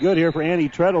be up and good here for Annie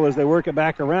Treadle as they work it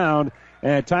back around.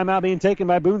 And timeout being taken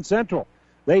by Boone Central.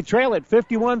 They trail it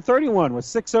 51-31 with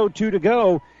 6:02 to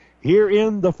go here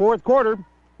in the fourth quarter.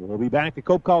 We'll be back at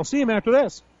Cope Coliseum after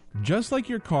this. Just like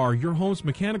your car, your home's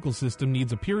mechanical system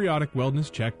needs a periodic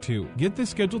wellness check, too. Get this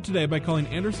scheduled today by calling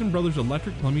Anderson Brothers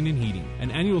Electric Plumbing and Heating.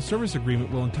 An annual service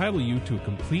agreement will entitle you to a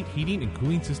complete heating and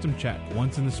cooling system check,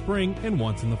 once in the spring and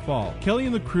once in the fall. Kelly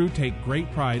and the crew take great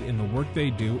pride in the work they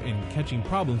do and catching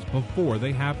problems before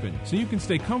they happen, so you can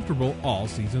stay comfortable all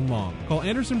season long. Call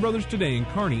Anderson Brothers today in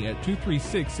Kearney at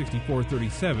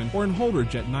 236-6437 or in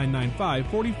Holdridge at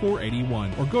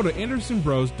 995-4481 or go to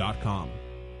andersonbros.com.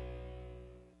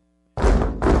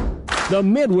 The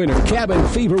Midwinter Cabin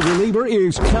Fever Reliever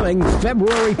is coming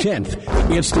February 10th.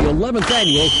 It's the 11th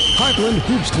annual Heartland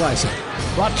Hoops Classic.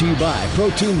 Brought to you by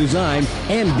Protein Design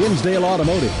and Dinsdale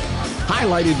Automotive.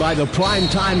 Highlighted by the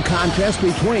primetime contest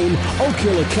between Oak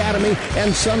Hill Academy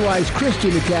and Sunrise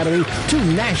Christian Academy, two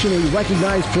nationally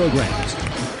recognized programs.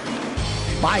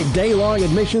 Buy day-long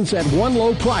admissions at one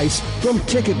low price from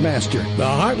Ticketmaster. The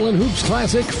Heartland Hoops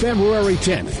Classic, February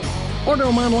 10th. Order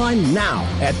them online now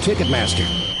at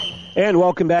Ticketmaster. And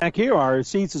welcome back here. Our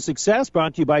Seeds of Success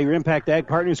brought to you by your Impact Ag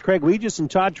partners, Craig Weegis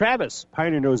and Todd Travis.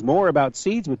 Pioneer knows more about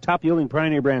seeds with top-yielding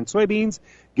Pioneer brand soybeans.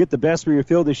 Get the best for your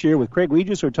field this year with Craig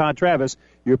Weegis or Todd Travis,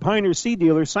 your Pioneer seed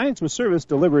dealer, science with service,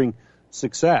 delivering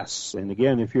success. And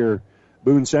again, if you're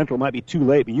Boone Central, it might be too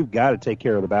late, but you've got to take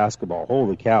care of the basketball.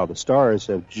 Holy cow, the Stars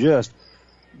have just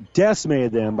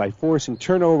decimated them by forcing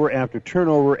turnover after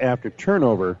turnover after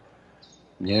turnover.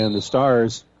 And the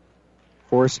Stars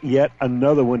force yet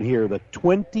another one here, the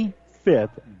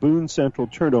 25th Boone Central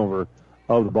turnover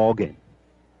of the ball game.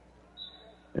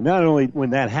 And not only when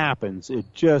that happens, it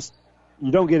just,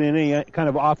 you don't get any kind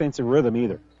of offensive rhythm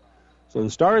either. So the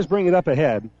Stars bring it up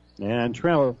ahead, and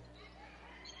Treadle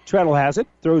has it,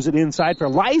 throws it inside for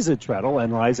Liza Treadle,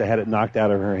 and Liza had it knocked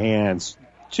out of her hands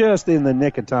just in the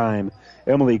nick of time.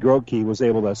 Emily Grotke was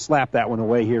able to slap that one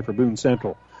away here for Boone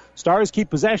Central. Stars keep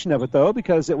possession of it, though,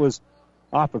 because it was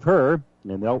off of her,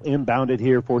 and they'll inbound it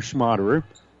here for Schmaderer.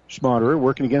 Schmaderer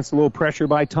working against a little pressure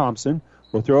by Thompson.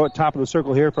 We'll throw it top of the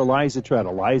circle here for Liza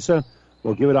Treadle. Liza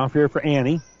will give it off here for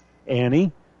Annie.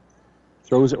 Annie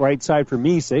throws it right side for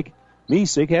Misek.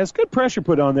 Misek has good pressure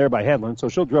put on there by Hedlund, so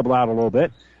she'll dribble out a little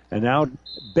bit. And now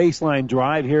baseline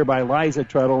drive here by Liza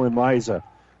Treadle, and Liza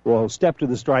will step to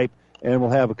the stripe and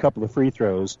will have a couple of free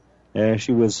throws as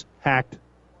she was hacked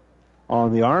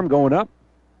on the arm going up.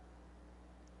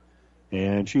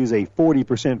 And she's a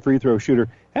 40% free throw shooter.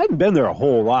 Hadn't been there a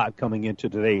whole lot coming into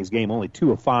today's game, only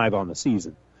 2 of 5 on the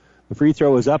season. The free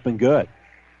throw is up and good.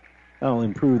 That'll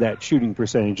improve that shooting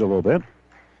percentage a little bit.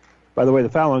 By the way, the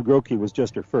foul on Grotke was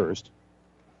just her first.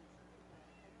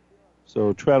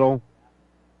 So Treadle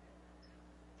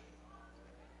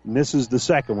misses the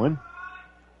second one.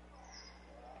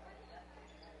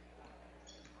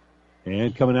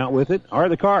 And coming out with it are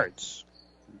the Cards.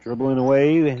 Dribbling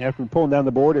away after pulling down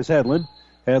the board is Hedlund.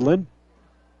 Hedlund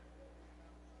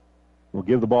will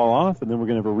give the ball off, and then we're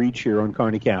going to have a reach here on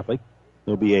Kearney Catholic.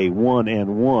 There'll be a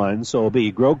 1-and-1, so it'll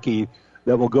be Grotke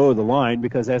that will go to the line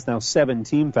because that's now 7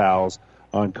 team fouls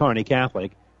on Kearney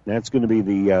Catholic. That's going to be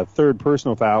the third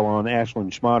personal foul on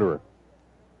Ashlyn Schmaderer.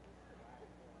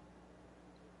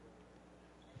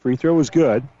 Free throw is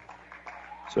good.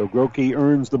 So Grotke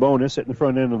earns the bonus at the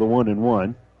front end of the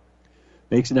 1-and-1.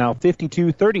 Makes it now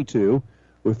 52-32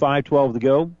 with 5:12 to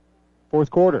go. Fourth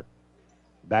quarter.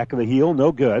 Back of the heel,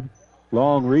 no good.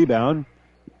 Long rebound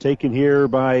taken here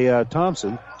by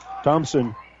Thompson.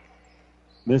 Thompson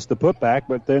missed the putback,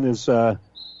 but then is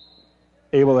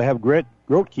able to have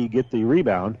Grotke get the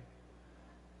rebound.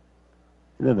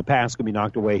 And then the pass can be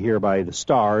knocked away here by the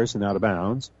Stars and out of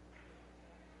bounds.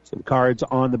 So the Cards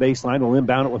on the baseline will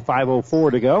inbound it with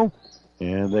 5:04 to go.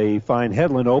 And they find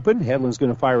Hedlund open. Hedlund's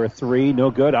going to fire a 3.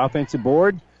 No good. Offensive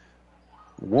board.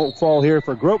 Won't fall here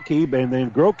for Grotke, and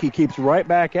then Grotke keeps right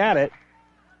back at it.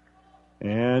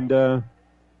 And going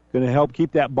to help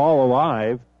keep that ball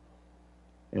alive.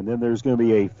 And then there's going to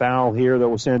be a foul here that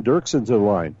will send Dirksen to the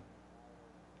line.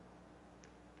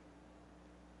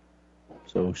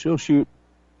 So she'll shoot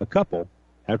a couple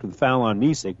after the foul on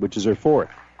Misek, which is her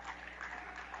fourth.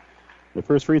 The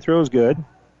first free throw is good.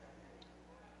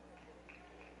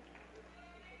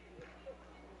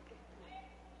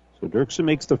 So Dirksen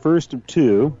makes the first of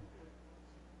 2.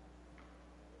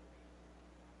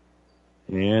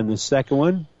 And the second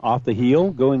one off the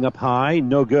heel, going up high,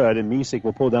 no good, and Misek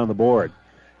will pull down the board.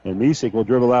 And Misek will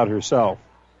dribble out herself.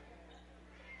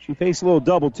 She faced a little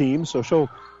double team, so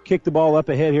she'll kick the ball up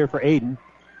ahead here for Aiden.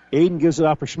 Aiden gives it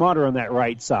off for Schmaderer on that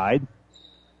right side.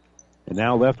 And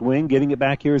now left wing, getting it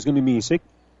back here is going to be Misek.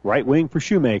 Right wing for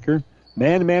Shoemaker.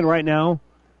 Man-to-man right now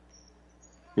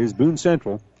is Boone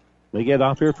Central. They get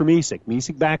off here for Misek.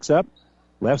 Misek backs up.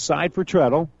 Left side for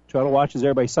Treadle. Treadle watches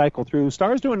everybody cycle through.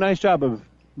 Stars doing a nice job of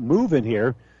moving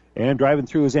here. And driving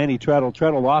through is Andy Treadle.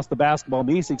 Treadle lost the basketball.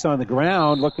 Misek's on the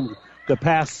ground looking to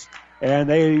pass. And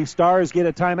the Stars get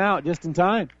a timeout just in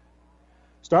time.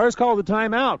 Stars called the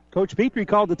timeout. Coach Petrie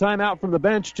called the timeout from the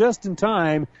bench just in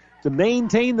time to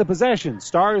maintain the possession.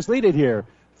 Stars lead it here,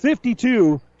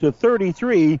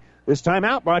 52-33. This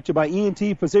timeout brought to you by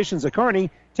E&T Physicians of Kearney,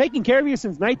 taking care of you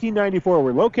since 1994.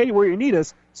 We're located where you need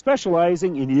us,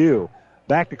 specializing in you.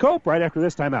 Back to Cope right after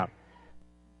this timeout.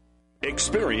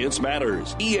 Experience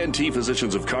matters. ENT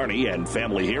Physicians of Kearney and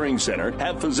Family Hearing Center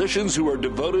have physicians who are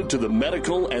devoted to the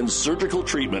medical and surgical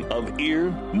treatment of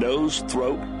ear, nose,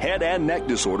 throat, head, and neck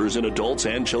disorders in adults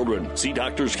and children. See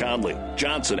Doctors Conley,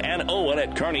 Johnson, and Owen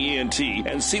at Kearney ENT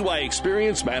and see why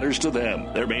experience matters to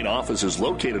them. Their main office is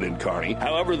located in Kearney.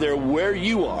 However, they're where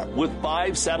you are with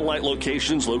 5 satellite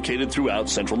locations located throughout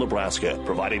central Nebraska,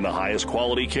 providing the highest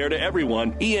quality care to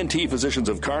everyone. ENT Physicians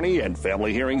of Kearney and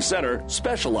Family Hearing Center,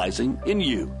 specializing in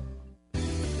you.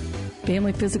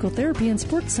 Family Physical Therapy and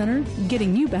Sports Center,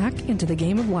 getting you back into the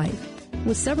game of life,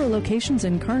 with several locations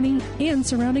in Kearney and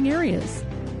surrounding areas.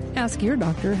 Ask your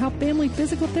doctor how Family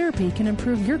Physical Therapy can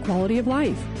improve your quality of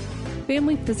life.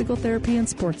 Family Physical Therapy and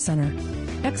Sports Center,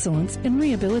 excellence in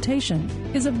rehabilitation,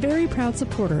 is a very proud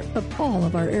supporter of all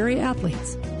of our area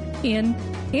athletes, in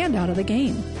and out of the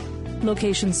game.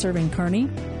 Locations serving Kearney,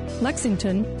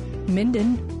 Lexington,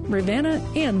 Minden, Ravenna,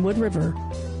 and Wood River.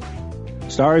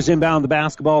 Stars inbound the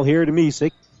basketball here to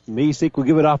Misek. Misek will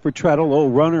give it off for Treadle. Little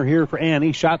runner here for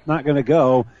Annie. Shot not going to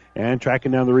go. And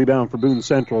tracking down the rebound for Boone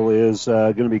Central is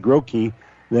going to be Grotke.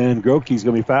 Then Grotke's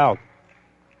going to be fouled.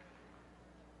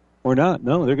 Or not.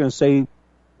 No, they're going to say, I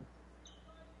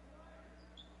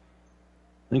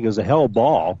think it was a held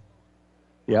ball.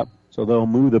 Yep. So they'll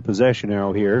move the possession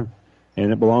arrow here.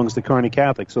 And it belongs to Kearney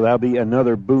Catholic. So that'll be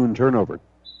another Boone turnover.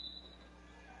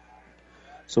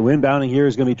 So inbounding here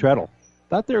is going to be Treadle.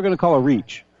 Thought they were going to call a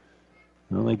reach.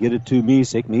 Well, they get it to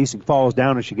Misek. Misek falls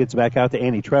down and she gets it back out to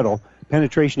Annie Treadle.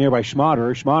 Penetration here by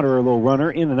Schmaderer. Schmaderer, a little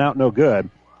runner, in and out, no good.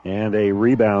 And a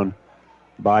rebound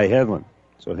by Hedlund.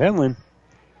 So Hedlund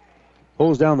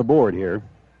pulls down the board here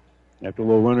after a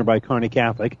little runner by Kearney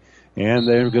Catholic. And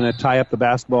they're going to tie up the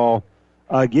basketball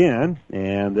again.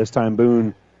 And this time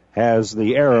Boone has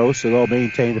the arrow, so they'll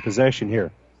maintain the possession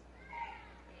here.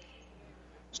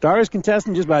 Stars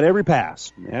contesting just about every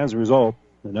pass. As a result,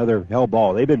 another held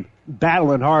ball. They've been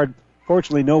battling hard.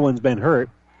 Fortunately, no one's been hurt.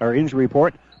 Our injury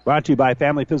report brought to you by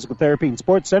Family Physical Therapy and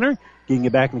Sports Center, getting you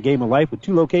back in the game of life with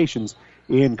 2 locations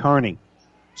in Kearney.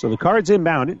 So the Cards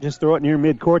inbound it. Just throw it near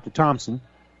midcourt to Thompson.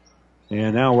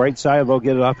 And now right side, they'll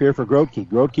get it off here for Grotke.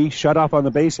 Grotke shut off on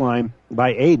the baseline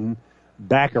by Aiden.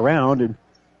 Back around, and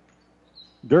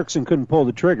Dirksen couldn't pull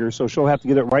the trigger, so she'll have to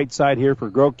get it right side here for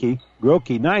Grotke.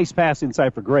 Grotke, nice pass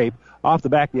inside for Grape. Off the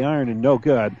back of the iron and no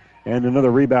good. And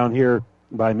another rebound here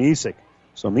by Misek.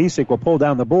 So Misek will pull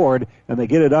down the board, and they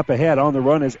get it up ahead. On the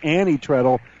run is Annie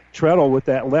Treadle. Treadle with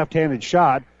that left-handed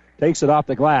shot takes it off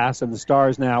the glass, and the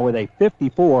Stars now with a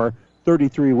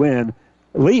 54-33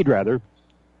 lead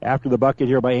after the bucket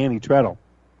here by Annie Treadle.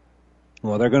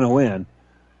 Well, they're going to win.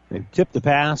 They tip the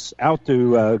pass out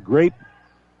to Grape.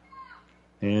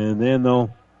 And then they'll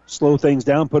slow things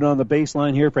down, put it on the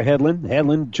baseline here for Hedlund.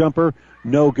 Hedlund, jumper,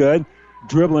 no good.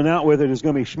 Dribbling out with it is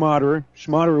going to be Schmaderer.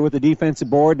 Schmaderer with the defensive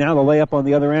board. Now the layup on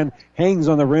the other end. Hangs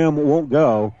on the rim, won't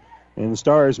go. And the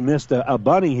Stars missed a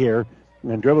bunny here.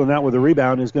 And dribbling out with the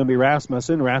rebound is going to be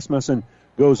Rasmussen. Rasmussen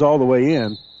goes all the way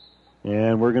in.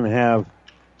 And we're going to have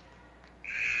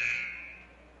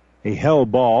a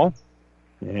held ball.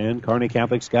 And Kearney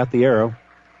Catholic's got the arrow.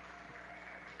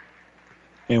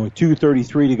 And with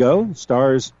 2:33 to go,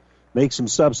 Stars make some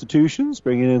substitutions,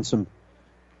 bringing in some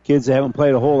kids that haven't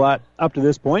played a whole lot up to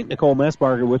this point. Nicole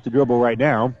Messbarger with the dribble right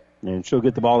now, and she'll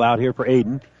get the ball out here for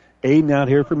Aiden. Aiden out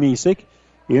here for Misek.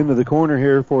 Into the corner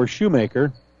here for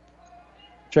Shoemaker.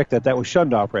 Check that. That was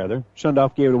Shundoff, rather.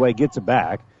 Shundoff gave it away, gets it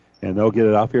back, and they'll get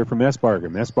it off here for Messbarger.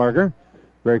 Messbarger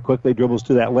very quickly dribbles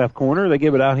to that left corner. They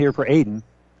give it out here for Aiden.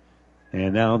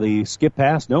 And now the skip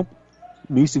pass. Nope.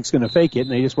 Misek's going to fake it,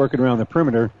 and they just work it around the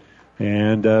perimeter,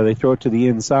 and they throw it to the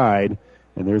inside,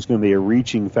 and there's going to be a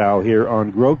reaching foul here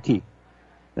on Grotke.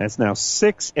 That's now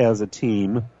 6 as a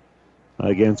team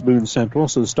against Boone Central,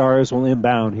 so the Stars will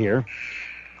inbound here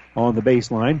on the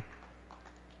baseline.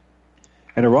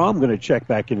 And Aram going to check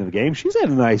back into the game. She's had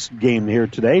a nice game here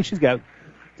today. She's got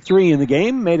 3 in the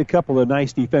game, made a couple of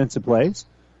nice defensive plays.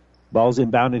 Ball's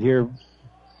inbounded here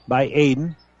by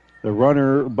Aiden. The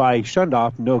runner by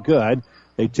Shundoff, no good.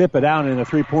 They tip it out, and a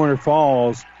 3-pointer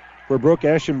falls for Brooke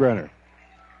Eschenbrenner.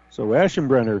 So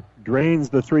Eschenbrenner drains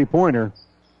the 3-pointer.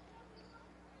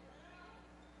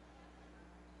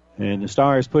 And the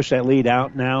Stars push that lead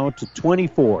out now to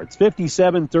 24. It's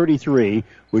 57-33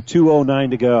 with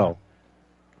 2:09 to go.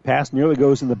 Pass nearly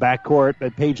goes in the backcourt,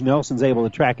 but Paige Nelson's able to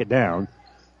track it down.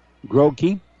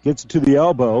 Grotke gets it to the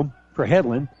elbow for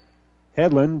Hedlund.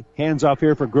 Hedlund hands off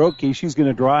here for Grotke. She's going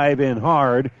to drive in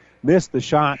hard. Missed the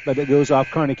shot, but it goes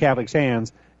off Kearney Catholic's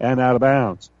hands and out of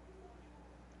bounds.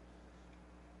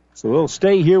 So they'll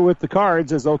stay here with the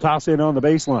Cards as they'll toss in on the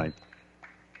baseline.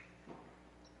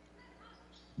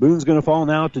 Boone's going to fall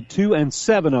now to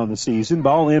 2-7 on the season.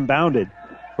 Ball inbounded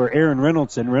for Aaron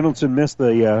Reynoldson. Reynoldson missed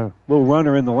the little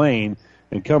runner in the lane,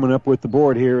 and coming up with the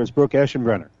board here is Brooke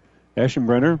Eschenbrenner.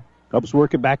 Eschenbrenner helps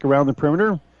work it back around the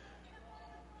perimeter.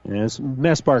 As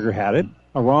Messbarger had it.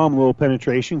 Aram, little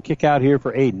penetration. Kick out here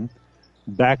for Aiden.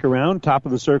 Back around, top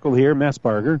of the circle here,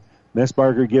 Messbarger.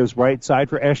 Messbarger gives right side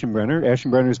for Eschenbrenner.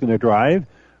 Eschenbrenner's going to drive.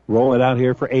 Roll it out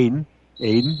here for Aiden.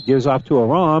 Aiden gives off to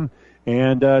Aram.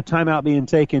 And timeout being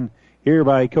taken here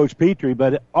by Coach Petrie.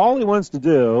 But all he wants to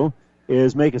do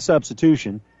is make a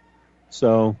substitution.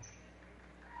 So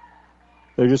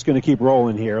they're just going to keep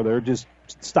rolling here. They're just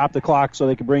stop the clock so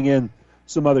they can bring in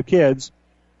some other kids.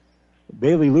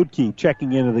 Bailey Lutke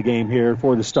checking into the game here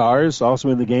for the Stars. Also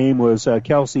in the game was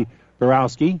Kelsey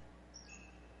Borowski.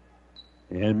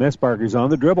 And Messbarger's on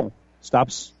the dribble.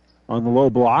 Stops on the low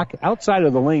block outside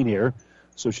of the lane here.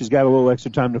 So she's got a little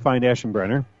extra time to find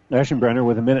Eschenbrenner. Eschenbrenner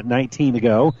with 1:19 to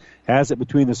go. Has it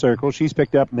between the circles. She's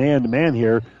picked up man-to-man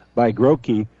here by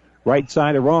Grotke. Right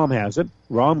side of Rom has it.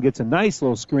 Rom gets a nice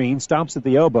little screen. Stops at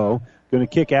the elbow. Going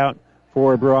to kick out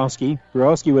for Borowski.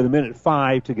 Borowski with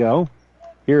 1:05 to go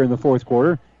here in the fourth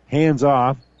quarter. Hands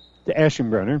off to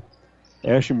Eschenbrenner.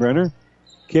 Eschenbrenner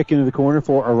kick into the corner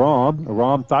for Aram.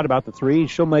 Aram thought about the three.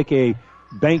 She'll make a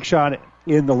bank shot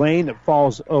in the lane that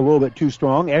falls a little bit too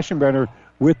strong. Eschenbrenner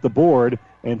with the board,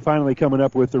 and finally coming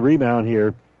up with the rebound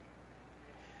here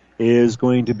is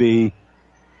going to be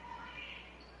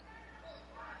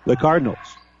the Cardinals.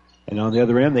 And on the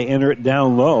other end, they enter it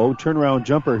down low. Turnaround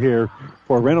jumper here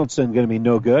for Reynoldson going to be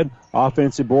no good.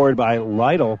 Offensive board by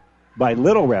Little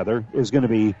is going to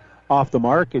be off the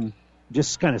mark and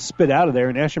just kind of spit out of there.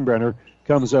 And Eschenbrenner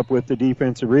comes up with the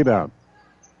defensive rebound.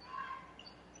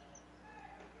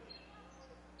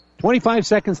 25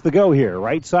 seconds to go here.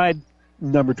 Right side,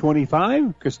 number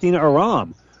 25, Christina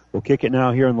Aram. We'll kick it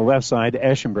now here on the left side to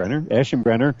Eschenbrenner.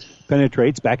 Eschenbrenner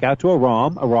penetrates back out to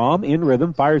Aram. Aram in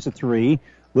rhythm, fires a three. A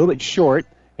little bit short,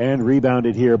 and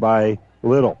rebounded here by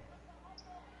Little.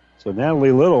 So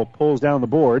Natalie Little pulls down the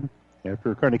board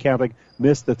after Kearney Catholic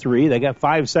missed the three. They got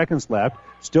 5 seconds left.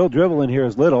 Still dribbling here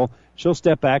is Little. She'll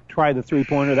step back, try the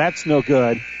three-pointer. That's no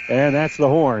good, and that's the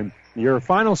horn. Your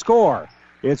final score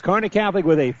is Kearney Catholic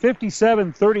with a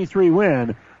 57-33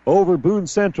 win over Boone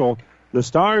Central. The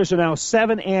Stars are now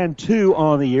 7-2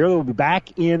 on the year. They'll be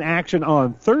back in action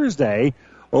on Thursday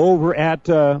over at,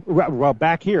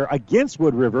 back here against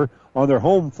Wood River on their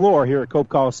home floor here at Cope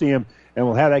Coliseum, and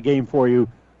we'll have that game for you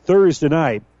Thursday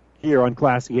night here on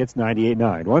Classic Hits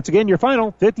 98.9. Once again, your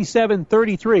final,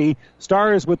 57-33.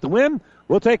 Stars with the win.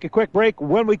 We'll take a quick break.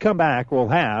 When we come back, we'll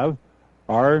have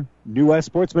our New West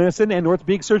Sports Medicine and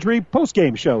Orthopedic Surgery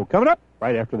post-game show coming up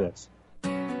right after this.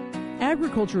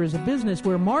 Agriculture is a business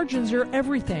where margins are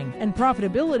everything, and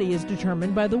profitability is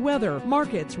determined by the weather,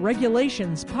 markets,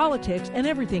 regulations, politics, and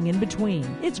everything in between.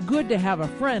 It's good to have a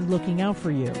friend looking out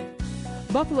for you.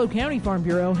 Buffalo County Farm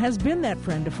Bureau has been that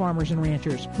friend to farmers and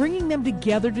ranchers, bringing them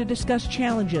together to discuss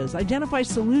challenges, identify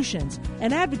solutions,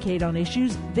 and advocate on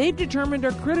issues they've determined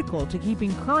are critical to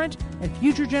keeping current and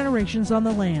future generations on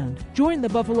the land. Join the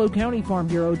Buffalo County Farm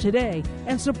Bureau today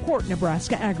and support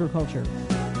Nebraska agriculture.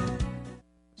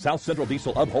 South Central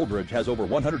Diesel of Holdridge has over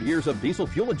 100 years of diesel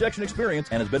fuel injection experience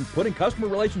and has been putting customer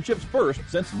relationships first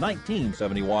since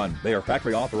 1971. They are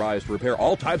factory authorized to repair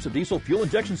all types of diesel fuel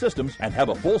injection systems and have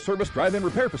a full-service drive-in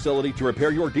repair facility to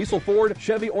repair your diesel Ford,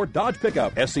 Chevy, or Dodge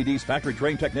pickup. SCD's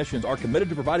factory-trained technicians are committed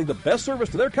to providing the best service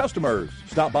to their customers.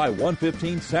 Stop by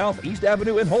 115 South East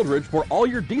Avenue in Holdridge for all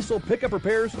your diesel pickup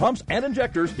repairs, pumps and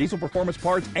injectors, diesel performance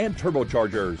parts, and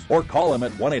turbochargers. Or call them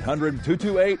at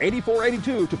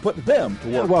 1-800-228-8482 to put them to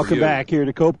work. Welcome back here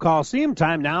to Cope Coliseum.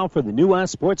 Time now for the New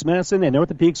West Sports Medicine and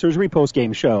Orthopedic Surgery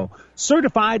postgame show.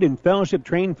 Certified and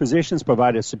fellowship-trained physicians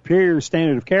provide a superior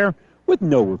standard of care with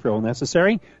no referral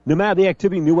necessary. No matter the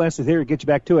activity, New West is here to get you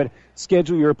back to it.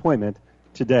 Schedule your appointment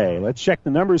today. Let's check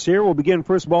the numbers here. We'll begin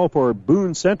first of all for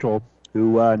Boone Central,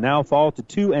 who now fall to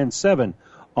 2-7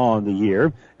 on the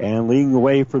year. And leading the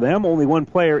way for them, only one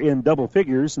player in double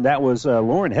figures, and that was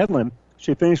Lauren Hedlund.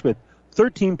 She finished with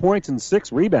 13 points and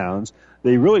 6 rebounds.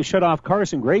 They really shut off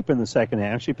Carson Grape in the second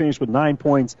half. She finished with 9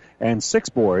 points and 6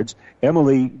 boards.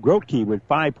 Emily Grotke with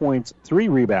 5 points, 3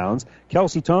 rebounds.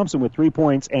 Kelsey Thompson with 3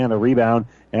 points and a rebound.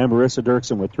 And Marissa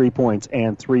Dirksen with 3 points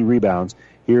and 3 rebounds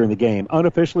here in the game.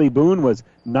 Unofficially, Boone was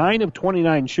 9 of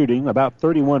 29 shooting, about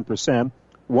 31%.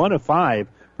 1 of 5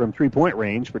 from three-point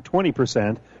range for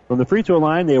 20%. From the free throw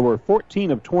line, they were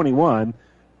 14 of 21.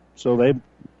 So they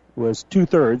was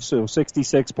 2/3, so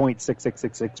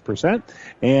 66.6666%.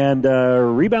 And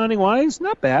rebounding-wise,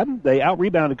 not bad. They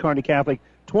out-rebounded Kearney Catholic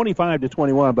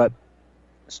 25-21, but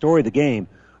story of the game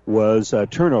was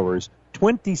turnovers.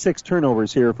 26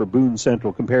 turnovers here for Boone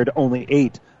Central compared to only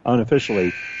 8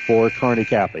 unofficially for Kearney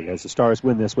Catholic, as the Stars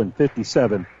win this one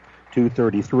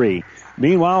 57-33.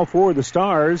 Meanwhile, for the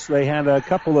Stars, they had a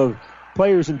couple of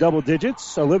players in double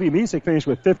digits. Olivia Music finished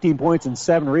with 15 points and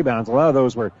 7 rebounds. A lot of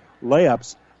those were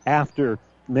layups after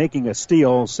making a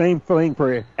steal. Same thing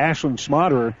for Ashlyn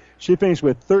Schmaderer. She finished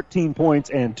with 13 points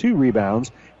and 2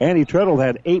 rebounds. Annie Treadle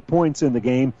had 8 points in the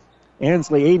game.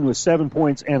 Ansley Aiden with 7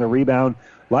 points and a rebound.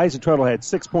 Liza Treadle had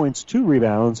 6 points, 2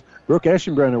 rebounds. Brooke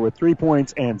Eschenbrenner with 3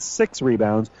 points and 6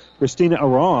 rebounds. Christina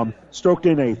Aram stroked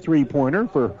in a 3-pointer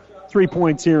for 3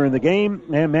 points here in the game.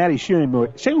 And Maddie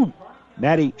Shoemaker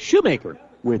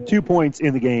with 2 points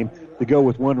in the game to go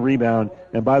with 1 rebound.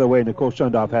 And by the way, Nicole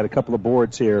Shundoff had a couple of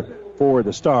boards here for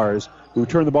the Stars, who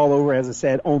turned the ball over, as I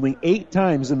said, only 8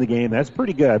 times in the game. That's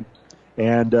pretty good.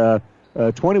 And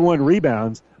 21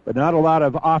 rebounds, but not a lot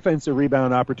of offensive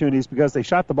rebound opportunities because they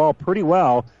shot the ball pretty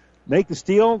well, make the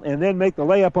steal, and then make the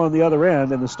layup on the other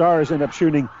end. And the Stars end up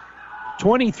shooting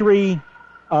 23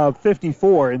 of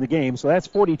 54 in the game, so that's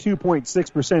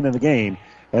 42.6% in the game.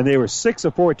 And they were 6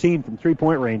 of 14 from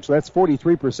three-point range, so that's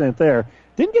 43% there.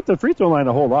 Didn't get the free throw line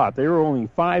a whole lot. They were only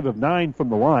 5 of 9 from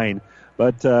the line,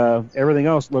 but everything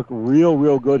else looked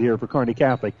real good here for Kearney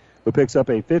Catholic, who picks up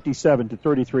a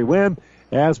 57-33 win.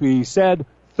 As we said,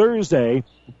 Thursday,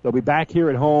 they'll be back here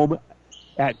at home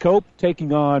at Cope,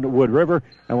 taking on Wood River,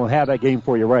 and we'll have that game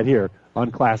for you right here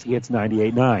on Classic Hits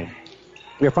 98.9.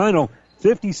 Your final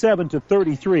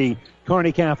 57-33,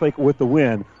 Kearney Catholic with the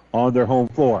win on their home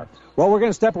floor. Well, we're going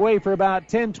to step away for about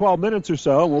 10, 12 minutes or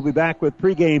so. We'll be back with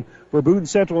pregame for Boone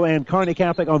Central and Kearney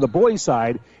Catholic on the boys'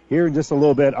 side here in just a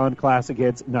little bit on Classic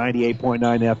Hits 98.9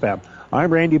 FM.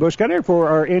 I'm Randy Bushcutter for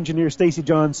our engineer Stacy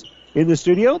Johns in the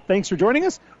studio. Thanks for joining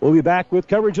us. We'll be back with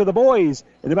coverage of the boys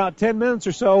in about 10 minutes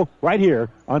or so right here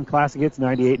on Classic Hits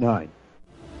 98.9.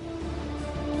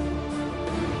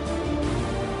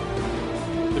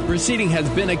 The proceeding has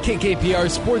been a KKPR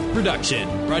sports production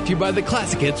brought to you by the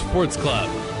Classic Hits Sports Club.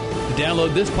 To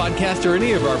download this podcast or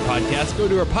any of our podcasts, go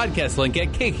to our podcast link at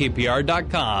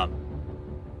kkpr.com.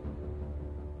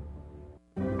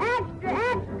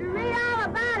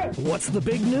 What's the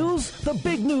big news? The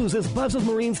big news is Buzz's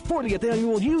Marine's 40th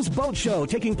Annual Used Boat Show,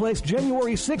 taking place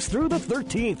January 6th through the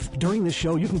 13th. During the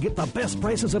show, you can get the best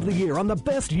prices of the year on the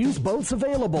best used boats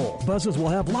available. Buzz's will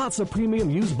have lots of premium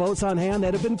used boats on hand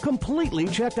that have been completely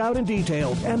checked out and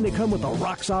detailed, and they come with a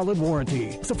rock-solid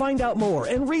warranty. So find out more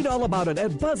and read all about it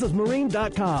at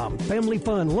buzzesmarine.com. Family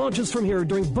fun launches from here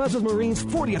during Buzz's Marine's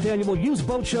 40th Annual Used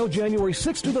Boat Show, January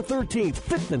 6th through the 13th,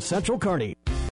 5th and Central Kearney.